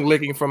tongue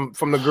licking from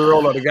the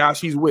girl or the guy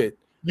she's with,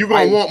 you're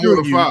going to want more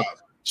than 5.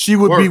 She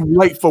would be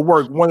late for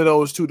work one of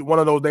those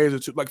days or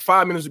two. Like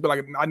 5 minutes would be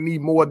like, I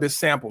need more of this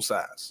sample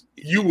size.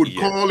 You would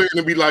call in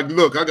and be like,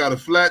 look, I got a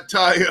flat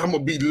tire. I'm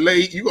going to be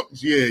late.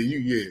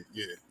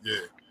 Yeah.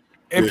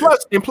 And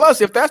plus,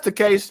 if that's the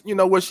case, you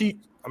know what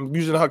I'm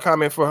using her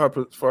comment for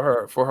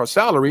her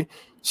salary.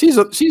 She's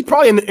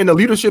probably in a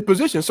leadership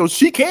position, so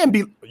you can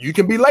be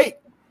late.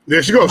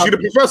 There she goes. She's the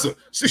professor.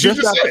 She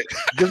just said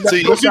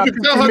it. She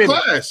can tell her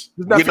class.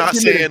 We're not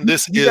saying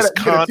this is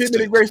constant.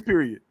 10-minute grace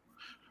period.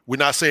 We're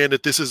not saying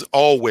that this is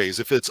always.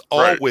 If it's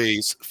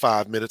always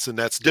 5 minutes, then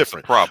that's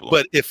different. Problem.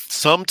 But if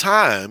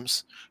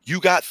sometimes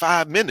you got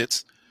 5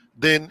 minutes,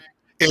 then.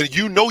 And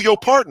you know your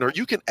partner,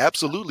 you can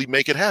absolutely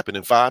make it happen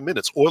in 5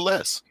 minutes or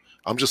less.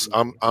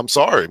 I'm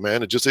sorry,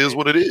 man. It just is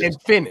what it is.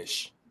 And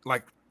finish.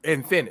 Like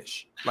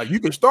you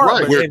can start.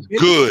 Right. We're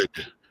good.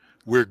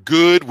 We're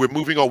good. We're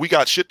moving on. We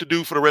got shit to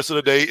do for the rest of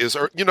the day.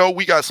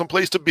 We got some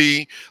place to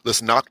be.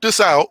 Let's knock this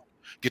out,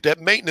 get that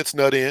maintenance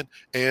nut in,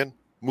 and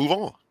move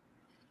on.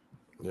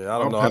 Yeah, I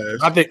don't know.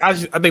 I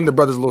think the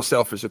brother's a little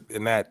selfish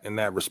in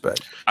that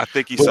respect. I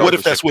think he's. But what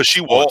if that's what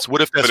she wants?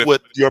 What if that's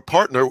what your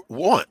partner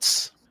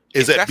wants?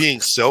 Is that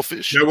being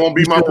selfish? That won't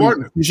be my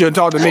partner. You shouldn't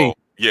talk to me.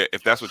 Yeah,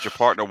 if that's what your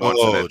partner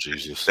wants,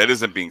 Jesus, that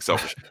isn't being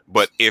selfish.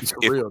 But if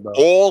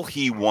all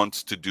he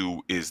wants to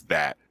do is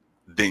that,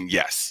 then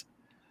yes,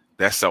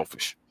 that's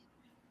selfish.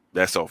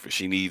 That's selfish.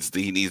 He needs to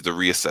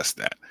reassess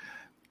that.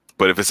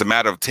 But if it's a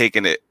matter of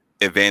taking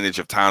advantage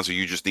of times where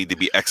you just need to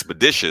be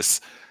expeditious,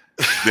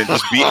 then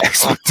just be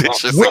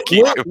expeditious. Let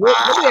me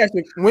ask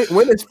you,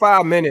 when is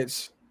 5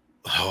 minutes?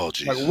 Oh,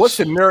 Jesus. Like, what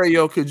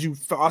scenario could you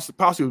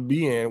possibly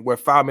be in where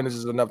 5 minutes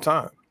is enough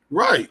time?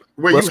 Right.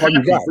 Where you happy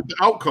with the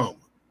outcome.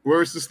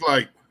 Where it's just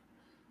like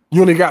you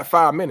only got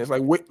 5 minutes.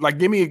 Like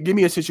give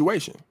me a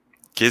situation.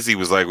 Kizzy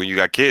was like, when you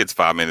got kids,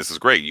 5 minutes is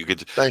great. You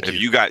could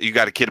you got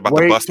a kid about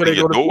to bust in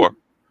your door.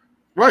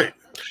 Right.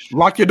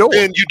 Lock your door.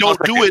 And you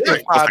don't do it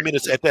in 5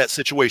 minutes at that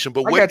situation.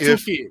 But what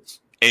if 2 kids?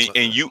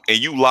 And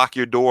you lock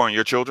your door on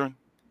your children?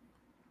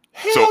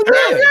 Hell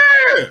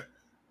yeah.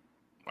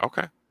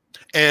 Okay.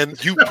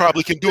 And you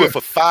probably can do it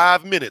for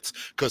 5 minutes,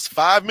 because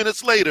 5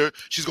 minutes later,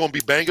 she's going to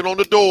be banging on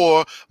the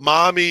door.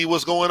 Mommy,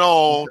 what's going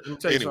on?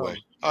 Anyway,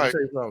 all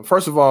right.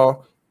 First of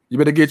all, you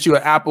better get you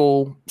an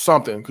Apple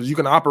something, because you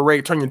can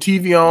turn your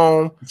TV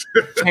on,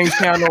 change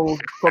channels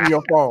from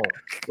your phone.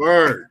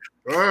 Word.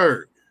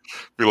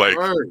 Be like,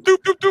 doop,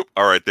 doop, doop.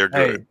 All right, they're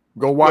good. Hey,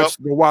 go watch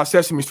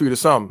Sesame Street or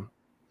something.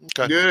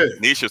 Okay. Yeah.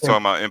 Nisha's talking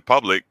about in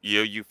public.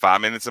 You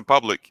 5 minutes in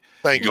public.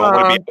 Thank you. You don't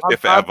want to be there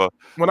forever.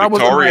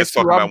 Victoria's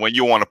talking about when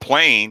you on a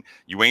plane,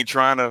 you ain't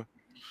trying to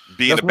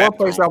be in the bathroom. That's one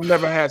place I've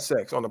never had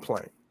sex, on the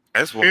plane.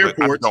 That's what I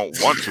don't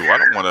want to. I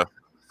don't want to.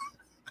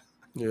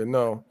 Yeah,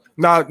 no.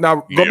 Now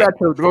go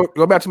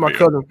back to my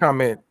cousin's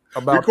comment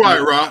about. Be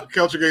quiet, Rob.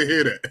 Culture can't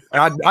hear that.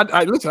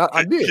 I listen.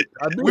 I did.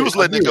 We was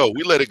letting it go.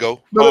 We let it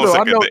go. No.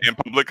 I know. The in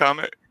public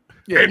comment.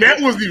 Yeah, and that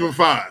wasn't even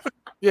 5.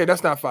 Yeah,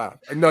 that's not 5.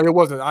 No, it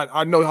wasn't.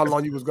 I know how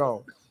long you was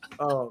gone.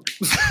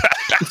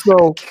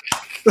 So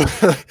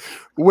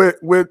with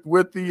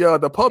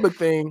the public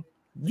thing,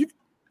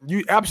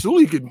 you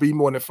absolutely could be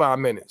more than 5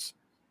 minutes.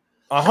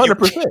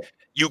 100%.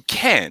 You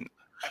can,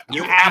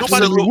 You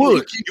absolutely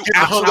would. You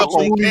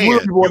absolutely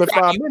would more than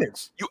 5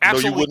 minutes. You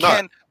absolutely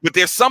can. But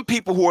there's some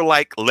people who are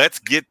like, let's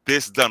get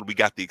this done. We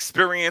got the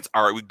experience.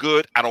 All right, we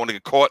good. I don't want to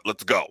get caught.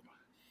 Let's go.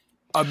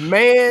 A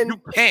man,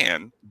 you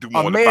can do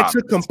more. A man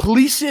to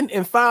completion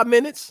in 5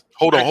 minutes.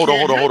 Hold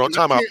on.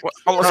 Time out.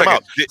 Hold on a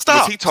second.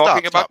 Was he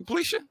talking about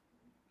completion?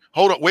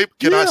 Hold on. Wait.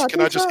 Can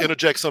I just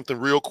interject something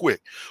real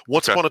quick?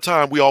 Once upon a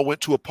time, we all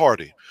went to a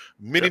party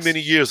many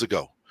years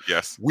ago.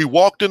 Yes. We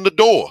walked in the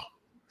door.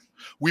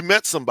 We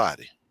met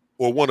somebody,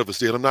 or one of us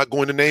did. I'm not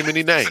going to name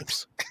any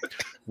names.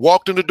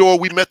 Walked in the door.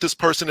 We met this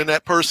person, and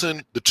that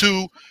person, the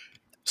two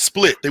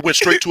split. They went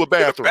straight to a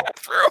bathroom.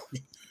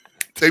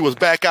 They was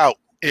back out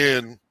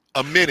in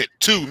a minute,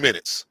 2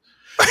 minutes.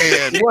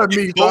 And it wasn't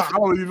me. I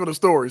don't even know the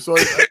story, so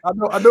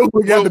I know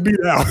we got to beat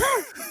out.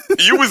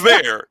 You was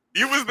there.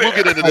 You was there. We'll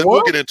get into that.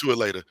 We'll get into it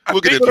later.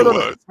 We'll get into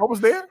it. I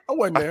was there. I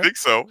wasn't there. I think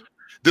so.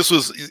 This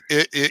was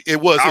it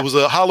was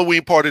a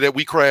Halloween party that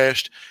we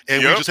crashed,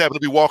 and we just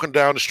happened to be walking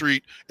down the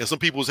street, and some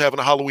people was having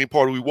a Halloween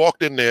party. We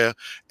walked in there,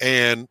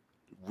 and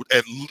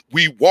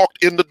we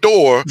walked in the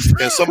door,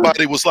 and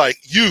somebody was like,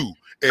 "You,"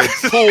 and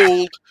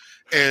pulled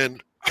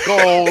and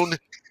gone,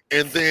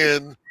 and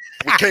then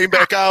we came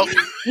back out.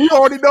 We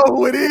already know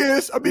who it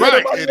is. I mean,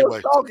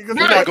 anyway, we're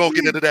not gonna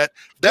get into that.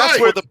 That's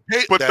for the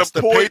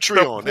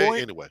Patreon.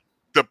 Anyway,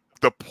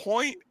 the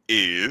point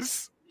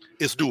is,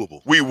 it's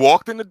doable. We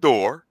walked in the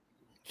door.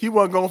 He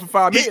wasn't going for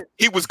 5 minutes.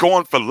 He was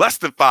going for less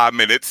than 5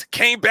 minutes.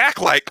 Came back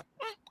like,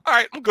 all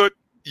right, I'm good.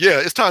 Yeah,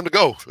 it's time to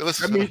go. I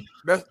mean,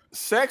 that's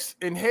sex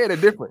and head are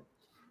different.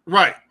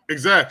 Right.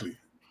 Exactly.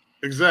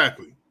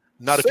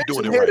 Not sex if you're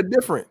doing and it head right. are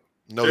different.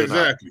 No,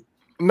 exactly.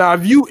 Now,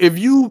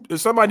 if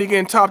somebody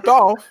getting topped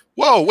off.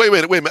 Whoa, wait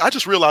a minute. I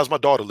just realized my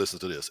daughter listens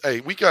to this.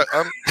 Hey, we got.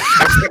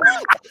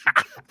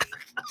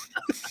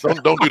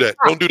 Don't do that.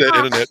 Don't do that,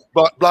 internet.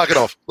 Block it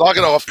off.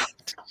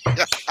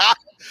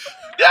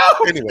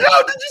 Anyway. Did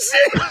you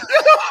see?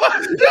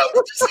 Did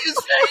you see his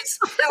face?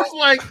 It was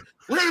like,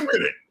 wait a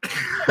minute.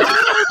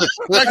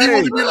 Like he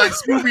wanted to be like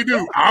Scooby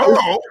Doo. I don't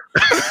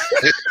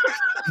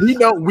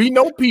know. We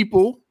know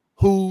people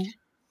who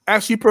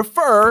actually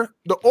prefer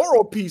the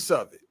oral piece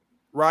of it,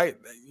 right?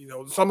 You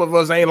know, some of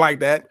us ain't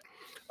like that.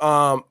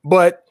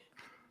 But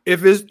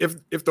if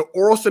the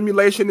oral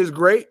stimulation is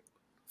great,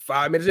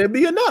 5 minutes would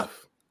be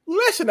enough.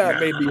 Less than that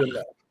may be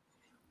enough.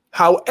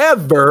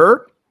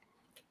 However,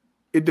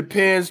 it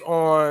depends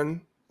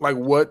on like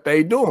what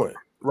they doing,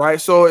 right?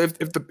 So if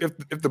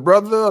the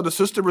brother or the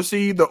sister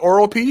received the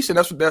oral piece, and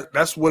that's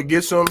what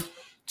gets them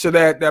to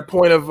that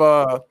point of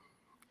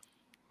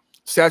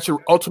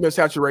ultimate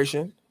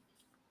saturation.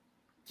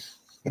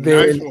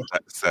 Then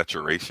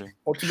saturation.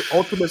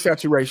 Ultimate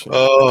saturation.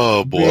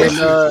 Oh boy!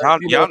 Then,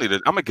 y'all need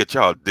it. I'm gonna get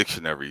y'all a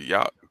dictionary.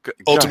 Y'all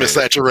ultimate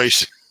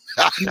saturation.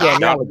 Y'all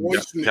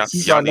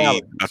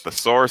need a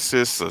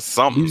thesaurus or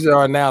something. These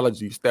are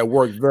analogies that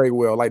work very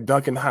well, like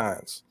Duncan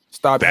Hines.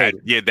 Stop that.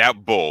 Hating. Yeah,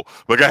 that bull.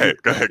 But go ahead.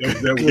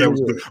 That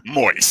was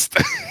moist.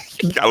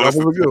 I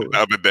listened to it the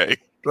other day.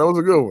 That was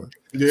a good one.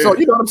 Yeah. So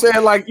you know what I'm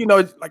saying? Like, you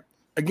know, like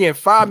again,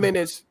 5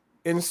 minutes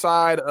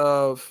inside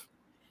of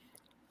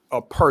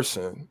a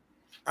person.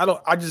 I'm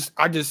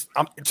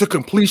to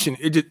completion.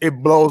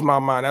 It blows my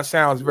mind. That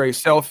sounds very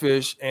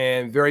selfish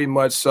and very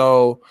much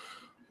so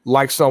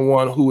like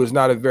someone who is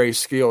not a very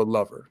skilled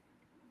lover.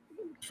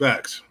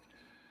 Facts.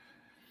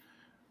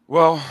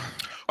 Well,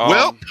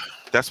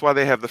 that's why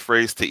they have the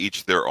phrase "to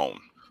each their own."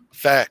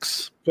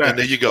 Facts. And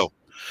there you go.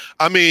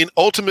 I mean,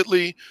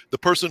 ultimately, the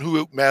person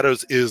who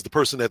matters is the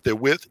person that they're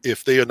with.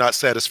 If they are not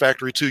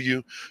satisfactory to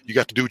you, you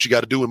got to do what you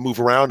got to do and move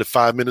around. If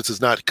 5 minutes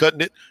is not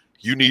cutting it,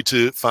 you need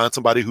to find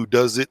somebody who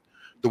does it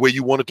the way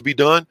you want it to be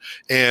done.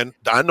 And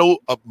I know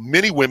of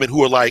many women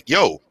who are like,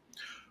 yo,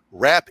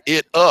 wrap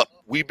it up.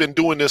 We've been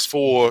doing this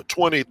for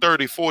 20,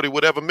 30, 40,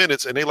 whatever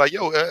minutes. And they're like,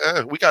 yo,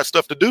 we got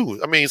stuff to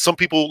do. I mean, some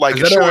people like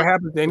it. Is that what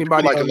happens to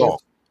anybody? Like it long.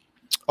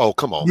 Oh,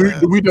 come on,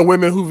 do we know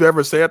women who've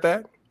ever said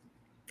that?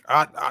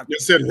 I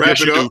said wrap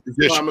it up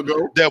time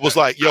ago. That was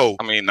like, yo.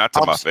 I mean, not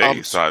to my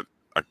face. I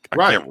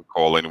can't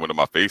recall anyone in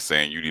my face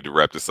saying you need to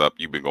wrap this up.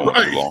 You've been going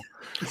too long.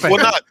 Well,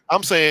 not.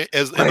 I'm saying,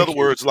 in other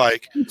words,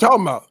 like, what you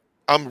talking about?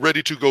 I'm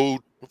ready to go.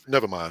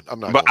 Never mind. I'm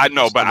not. But I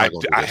know. But I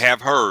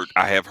have heard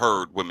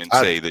women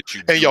say that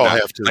you and y'all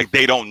have to. Like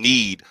they don't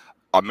need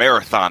a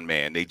marathon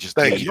man. They just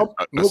need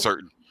a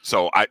certain.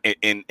 So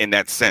in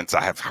that sense,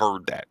 I have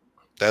heard that.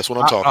 That's what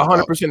I'm talking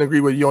about. 100% agree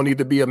with you. Don't need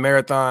to be a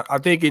marathon. I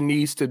think it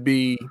needs to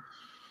be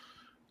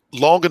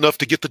long enough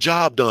to get the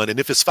job done. And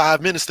if it's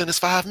 5 minutes, then it's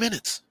 5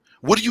 minutes.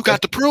 What do you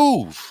got to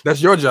prove?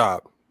 That's your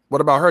job. What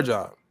about her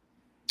job?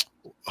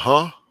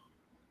 Huh?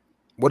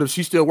 What if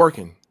she's still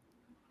working?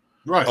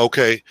 Right.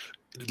 Okay.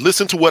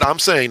 Listen to what I'm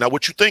saying. Not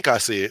what you think I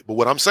said, but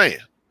what I'm saying.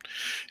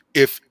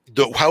 If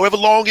however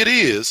long it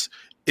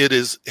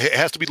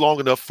has to be long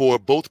enough for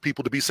both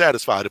people to be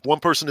satisfied. If one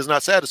person is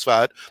not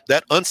satisfied,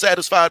 that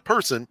unsatisfied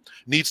person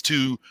needs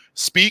to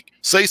speak,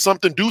 say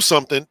something, do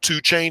something to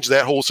change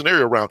that whole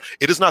scenario around.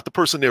 It is not the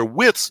person they're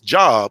with's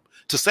job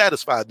to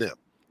satisfy them.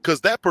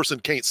 because that person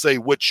can't say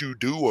what you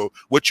do or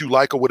what you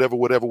like or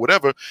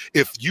whatever.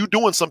 If you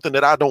doing something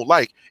that I don't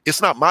like,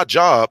 it's not my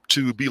job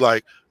to be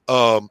like,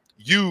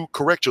 you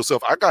correct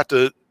yourself. I got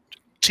to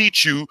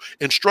teach you,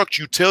 instruct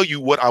you, tell you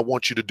what I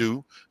want you to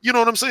do. You know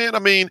what I'm saying? I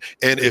mean,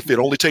 and if it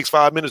only takes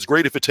 5 minutes,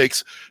 great. If it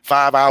takes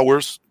 5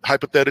 hours,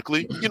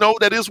 hypothetically,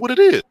 that is what it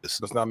is.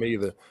 That's not me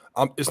either.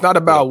 It's not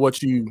about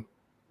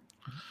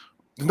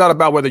it's not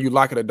about whether you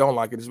like it or don't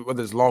like it. It's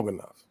whether it's long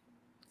enough.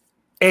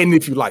 And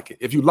if you like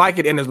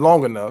it and it's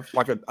long enough,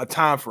 like a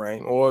time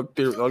frame, or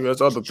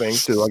there's other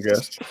things too, I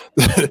guess.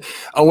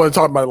 I wouldn't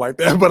talk about it like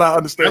that, but I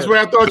understand. That's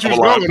where I thought you was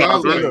going. I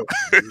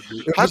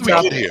was like,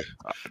 how do we get here?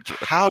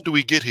 How do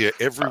we get here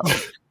every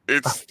week?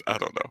 I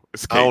don't know.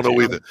 I don't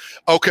know either.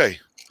 Okay,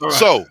 right.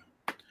 So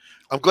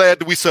I'm glad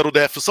that we settled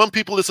that. For some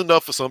people, it's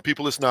enough. For some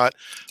people, it's not.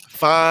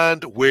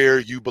 Find where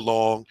you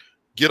belong.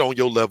 Get on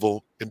your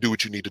level and do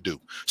what you need to do.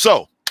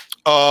 So,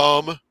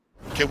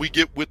 can we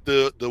get with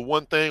the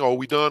one thing? Or are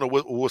we done? Or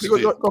what's go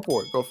for it. Go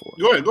for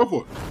it. Go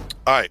for it.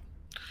 All right.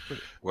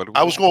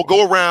 I was going to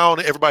go around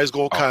and everybody's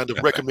going to kind of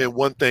recommend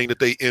one thing that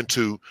they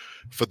into.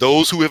 For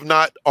those who have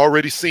not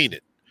already seen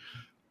it,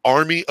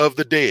 Army of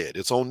the Dead.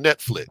 It's on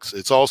Netflix.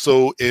 It's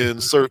also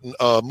in certain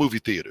movie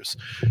theaters.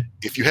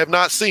 If you have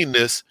not seen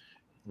this,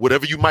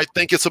 whatever you might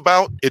think it's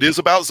about, it is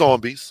about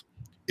zombies.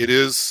 It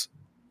is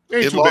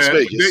in Las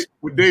Vegas.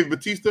 With Dave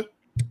Bautista?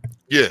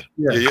 Yeah.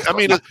 I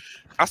mean,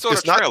 I saw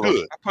it's not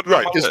good.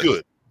 Right, it's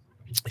good.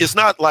 It's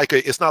not like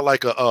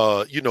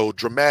a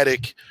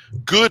dramatic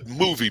good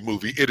movie.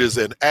 It is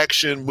an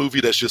action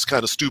movie that's just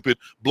kind of stupid,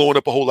 blowing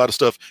up a whole lot of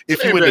stuff.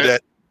 If you're into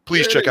that,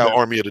 please check out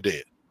Army of the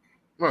Dead.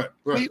 Right.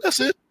 I mean, that's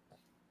it.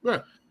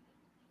 Right.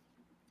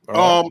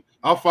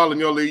 I'll follow in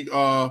your league.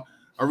 I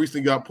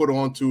recently got put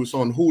on to, it's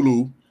on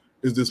Hulu,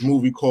 is this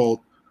movie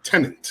called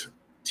Tenet,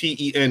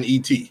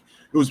 Tenet.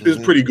 It was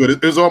pretty good.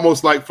 It was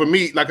almost like, for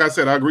me, like I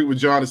said, I agree with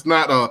John. It's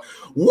not a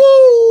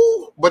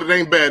woo, but it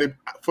ain't bad.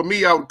 For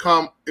me, it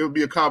would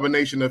be a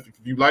combination of, if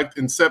you liked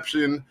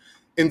Inception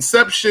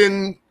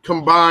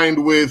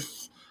combined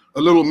with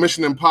a little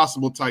Mission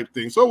Impossible type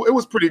thing. So it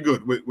was pretty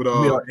good with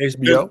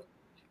HBO.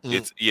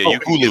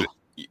 Hulu.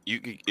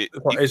 You can get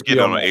it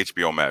on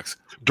HBO Max.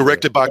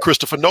 Directed by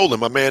Christopher Nolan,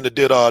 my man that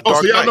did Dark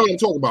Knight. I know what I'm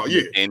talking about.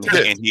 Yeah, and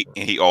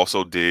he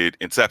also did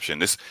Inception.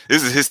 This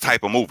is his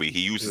type of movie.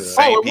 He uses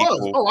the same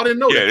people. I didn't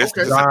know that.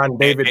 Okay. John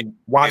David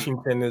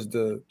Washington is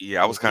the.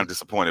 Yeah, I was kind of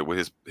disappointed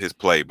with his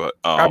play, but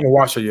I haven't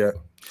watched it yet.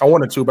 I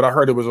wanted to, but I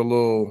heard it was a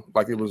little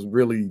like it was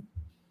really.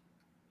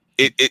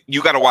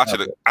 You got to watch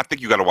it. I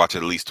think you got to watch it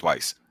at least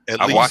twice.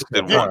 I watched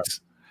it once.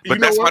 But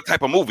that's my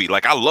type of movie.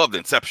 Like, I loved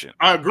Inception.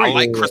 I agree. I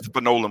like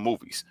Christopher Nolan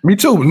movies. Me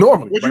too,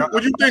 normally.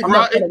 What you think,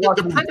 Rod?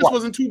 The premise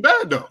wasn't too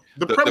bad, though.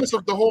 The premise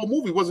of the whole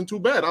movie wasn't too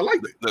bad. I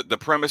liked it. The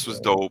premise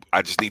was dope.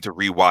 I just need to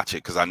rewatch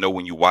it because I know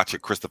when you watch a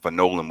Christopher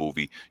Nolan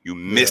movie, you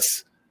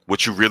miss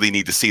what you really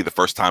need to see the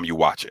first time you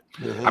watch it.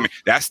 I mean,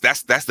 that's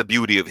the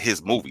beauty of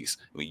his movies.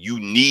 I mean, you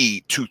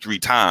need 2-3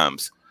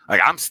 times.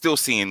 Like, I'm still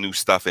seeing new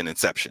stuff in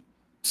Inception.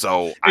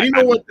 So, I think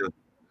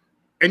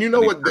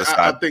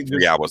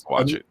 3 hours to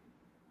watch it.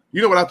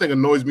 You know what I think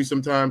annoys me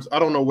sometimes? I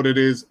don't know what it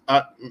is.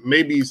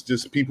 Maybe it's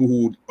just people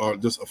who are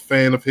just a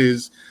fan of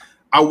his.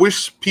 I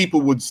wish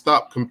people would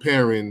stop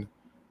comparing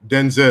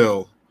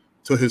Denzel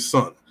to his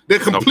son. They're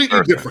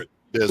completely different.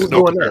 There's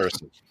no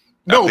comparison.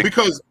 No,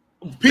 because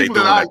people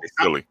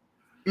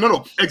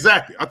No,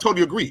 exactly. I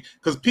totally agree.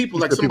 Because people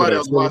like somebody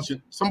else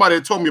watching, somebody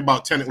that told me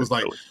about Tenet was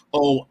like,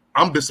 "Oh,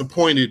 I'm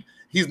disappointed.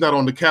 He's not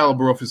on the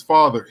caliber of his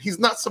father. He's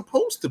not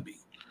supposed to be.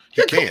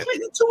 They're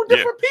completely two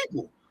different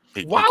people.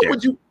 Why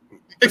would you?"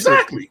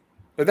 Exactly.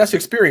 But that's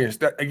experience.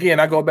 That again,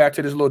 I go back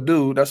to this little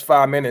dude. That's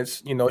 5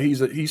 minutes. You know,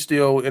 he's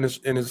still in his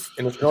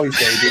early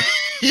stages.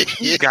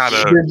 You gotta.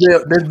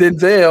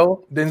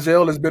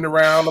 Denzel has been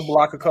around the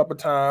block a couple of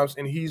times,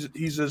 and he's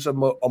just a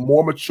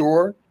more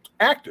mature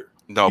actor.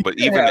 No, but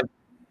even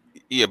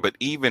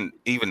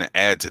to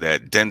add to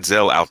that,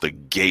 Denzel out the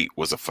gate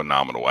was a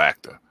phenomenal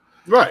actor.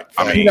 Right.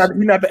 I mean, he's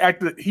not the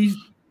actor. He's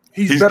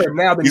better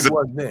now than he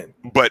was then.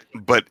 But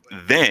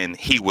then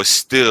he was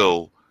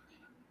still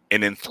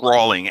an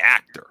enthralling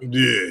actor.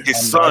 Yeah,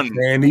 his son,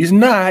 and he's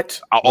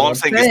not. All I'm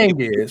saying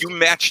is, if you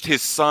matched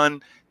his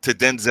son to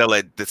Denzel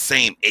at the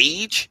same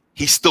age,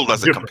 he still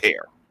doesn't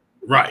compare.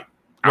 Right.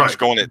 I was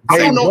going at. I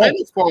don't know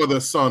any father,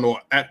 son,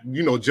 or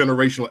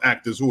generational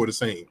actors who are the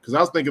same. Because I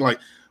was thinking like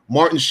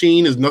Martin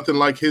Sheen is nothing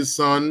like his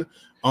son.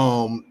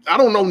 I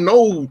don't know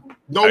no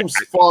father,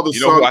 son.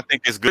 You know who I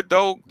think is good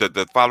though?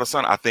 The father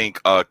son. I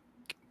think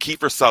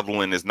Kiefer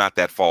Sutherland is not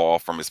that far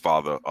off from his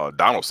father,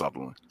 Donald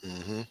Sutherland.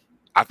 Mm-hmm.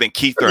 I think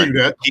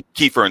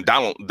Kiefer and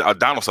Donald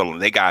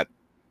Sutherland,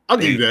 I'll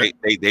give you that.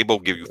 They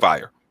both give you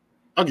fire.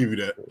 I'll give you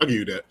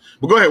that.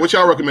 But go ahead. What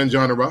y'all recommend,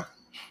 John and Rob?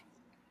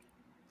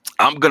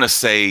 I'm gonna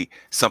say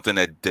something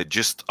that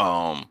just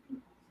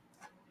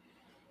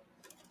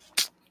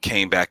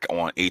came back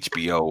on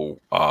HBO.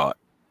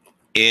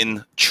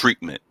 In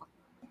Treatment.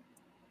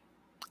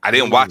 I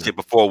didn't watch it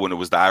before when it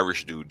was the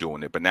Irish dude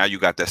doing it, but now you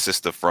got that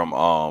sister from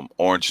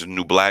Orange is the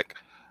New Black.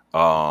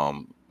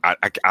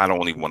 I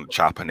don't even want to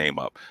chop her name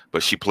up,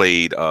 but she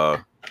played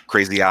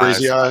Crazy Eyes.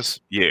 Crazy Eyes.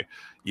 Yeah.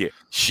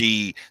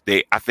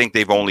 I think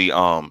they've only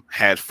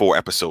had 4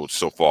 episodes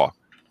so far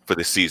for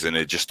this season.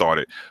 It just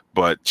started,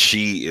 but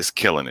she is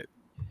killing it.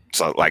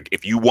 So like,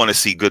 if you want to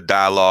see good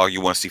dialogue, you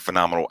want to see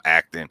phenomenal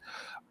acting,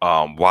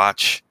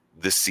 watch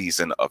this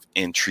season of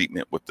In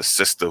Treatment with the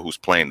sister who's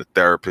playing the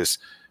therapist.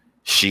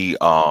 She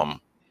I'm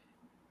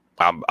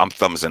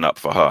thumbsing up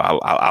for her.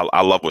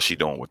 I love what she's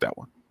doing with that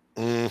one.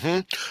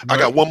 I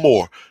got one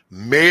more.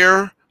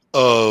 Mayor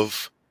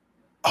of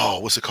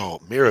what's it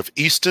called? Mayor of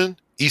Easttown.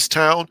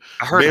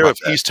 I heard Mayor of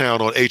that.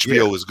 Easttown on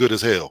HBO is good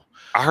as hell.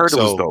 I heard it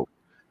was dope.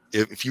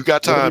 If you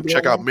got time,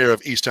 check out Mayor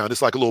of Easttown.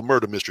 It's like a little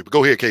murder mystery. But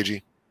go ahead,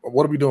 KG.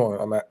 What are we doing?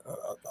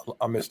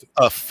 I missed it.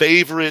 A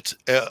favorite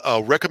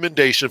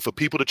recommendation for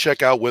people to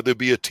check out, whether it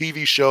be a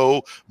TV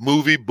show,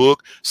 movie,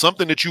 book,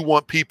 something that you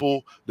want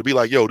people to be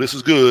like, yo, this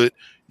is good.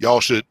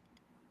 Y'all should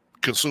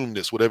consume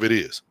this, whatever it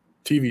is.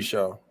 TV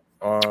show.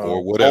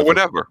 Or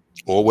whatever.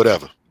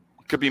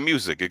 It could be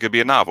music. It could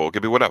be a novel. It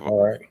could be whatever.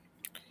 All right.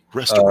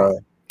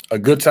 Restaurant. A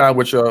good time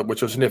with your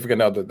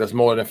significant other. That's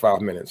more than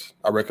 5 minutes.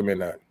 I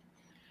recommend that.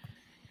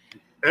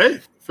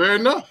 Hey, fair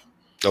enough.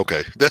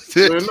 Okay, that's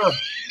it. Fair enough.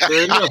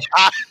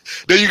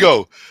 There you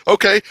go.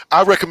 Okay,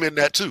 I recommend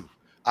that too.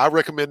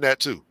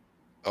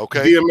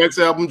 Okay. DMX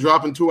album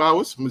dropping 2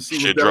 hours. I'm gonna see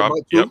what that's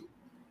about too.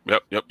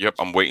 Yep.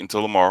 I'm waiting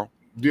till tomorrow.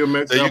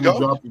 DMX album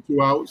dropping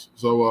 2 hours.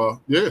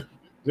 So yeah.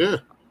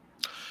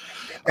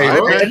 Hey,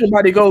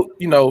 everybody go.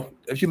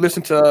 If you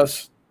listen to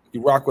us,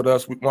 you rock with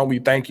us. We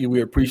thank you.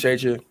 We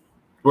appreciate you.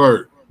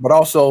 Word. But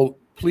also,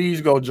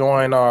 please go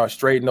join our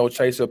Straight No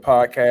Chaser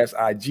podcast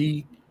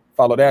IG.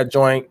 Follow that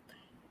joint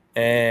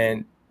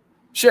and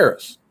share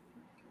us.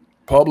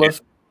 Publish.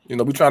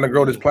 We're trying to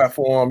grow this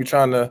platform.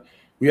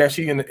 We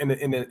actually in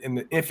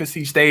the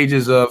infancy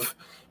stages of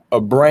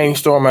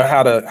brainstorming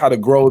how to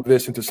grow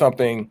this into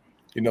something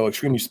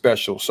extremely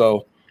special.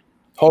 So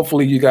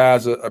hopefully you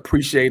guys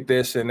appreciate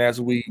this, and as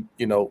we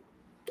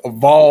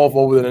evolve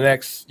over the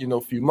next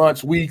few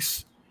months,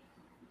 weeks,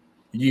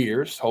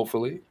 years,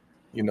 hopefully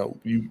you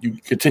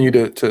continue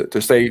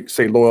to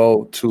stay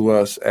loyal to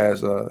us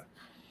as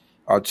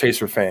our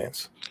Chaser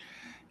fans.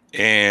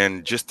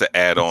 And just to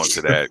add on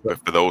to that, but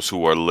for those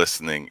who are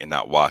listening and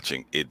not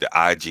watching, the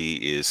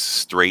IG is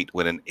straight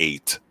with an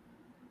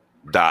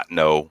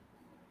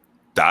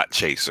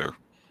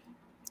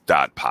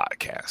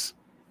 8.no.chaser.podcast.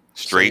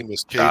 Straight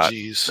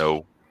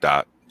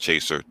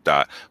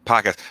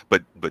 .no.chaser.podcast.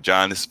 But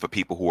John, this is for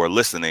people who are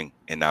listening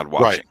and not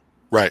watching.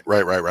 Right.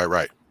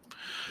 There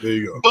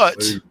you go.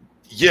 But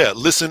yeah,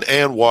 listen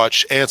and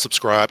watch and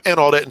subscribe and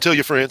all that, and tell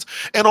your friends.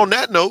 And on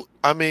that note,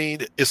 I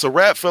mean, it's a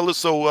wrap, fellas.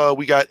 So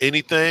we got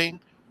anything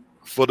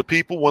for the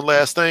people? One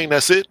last thing.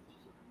 That's it.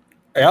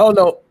 Hey, I don't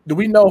know. Do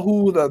we know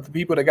who the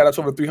people that got us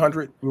over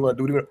 300?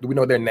 Do we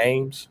know their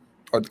names?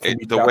 Or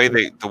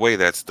the way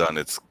that's done,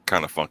 it's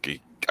kind of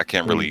funky. I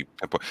can't really,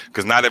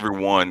 because not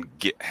everyone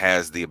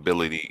has the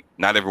ability.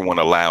 Not everyone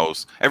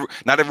allows.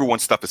 Not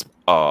everyone's stuff is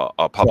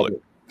public.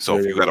 So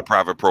if you got a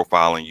private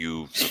profile and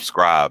you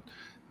subscribe,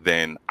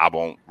 then I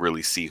won't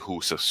really see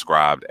who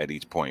subscribed at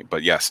each point.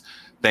 But yes,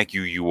 thank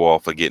you all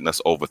for getting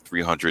us over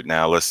 300.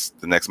 Now the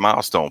next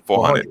milestone,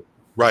 400.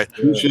 Right.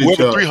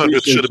 Whoever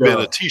 300 should have been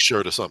a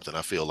T-shirt or something,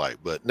 I feel like.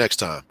 But next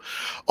time.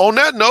 On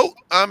that note,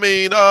 I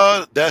mean,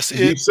 that's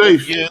it.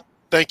 Safe. Again,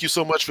 thank you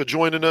so much for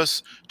joining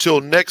us.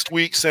 Till next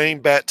week, same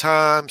bat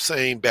time,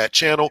 same bat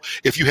channel.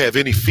 If you have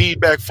any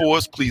feedback for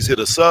us, please hit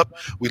us up.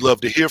 We love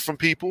to hear from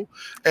people.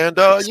 And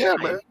yeah,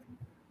 man.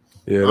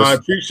 Yeah, I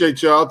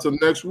appreciate y'all. Till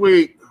next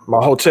week. My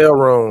hotel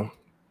room.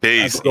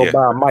 Peace. Go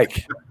buy a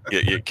mic.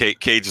 Yeah.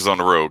 Cage is on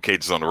the road.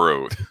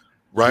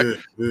 Right.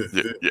 Yeah.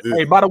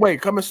 Hey, by the way,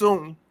 coming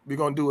soon, we're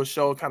gonna do a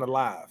show kind of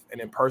live and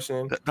in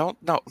person. Don't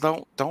talk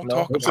about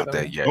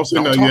that yet.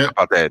 Don't talk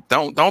about that.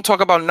 Don't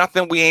talk about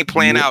nothing we ain't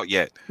playing out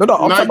yet. No,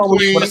 I'm talking about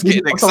we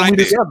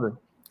together.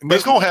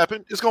 It's gonna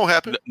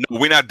happen. No,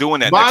 we're not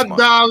doing that. Bye, next month.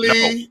 Dolly.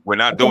 No, we're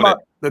not doing it.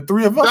 The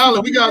three of us.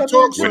 Dolly, we gotta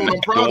talk soon. We're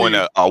not doing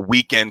a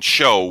weekend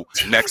show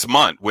next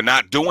month. We're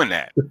not doing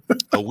that.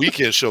 A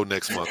weekend show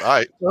next month. All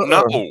right.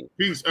 No.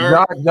 Peace,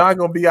 John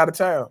gonna be out of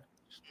town.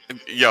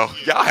 Yo,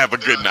 y'all have a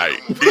good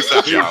night. Peace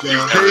out, y'all.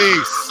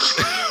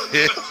 Peace.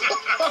 Yeah.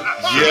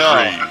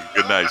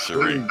 Good night,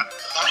 Sheree. And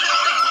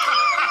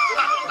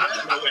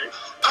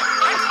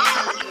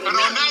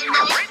on that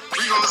note,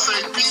 we're gonna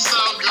say peace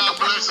out, God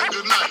bless, and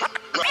good night.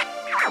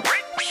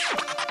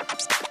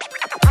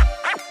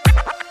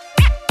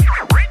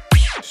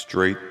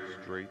 Straight,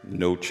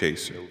 no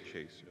chaser.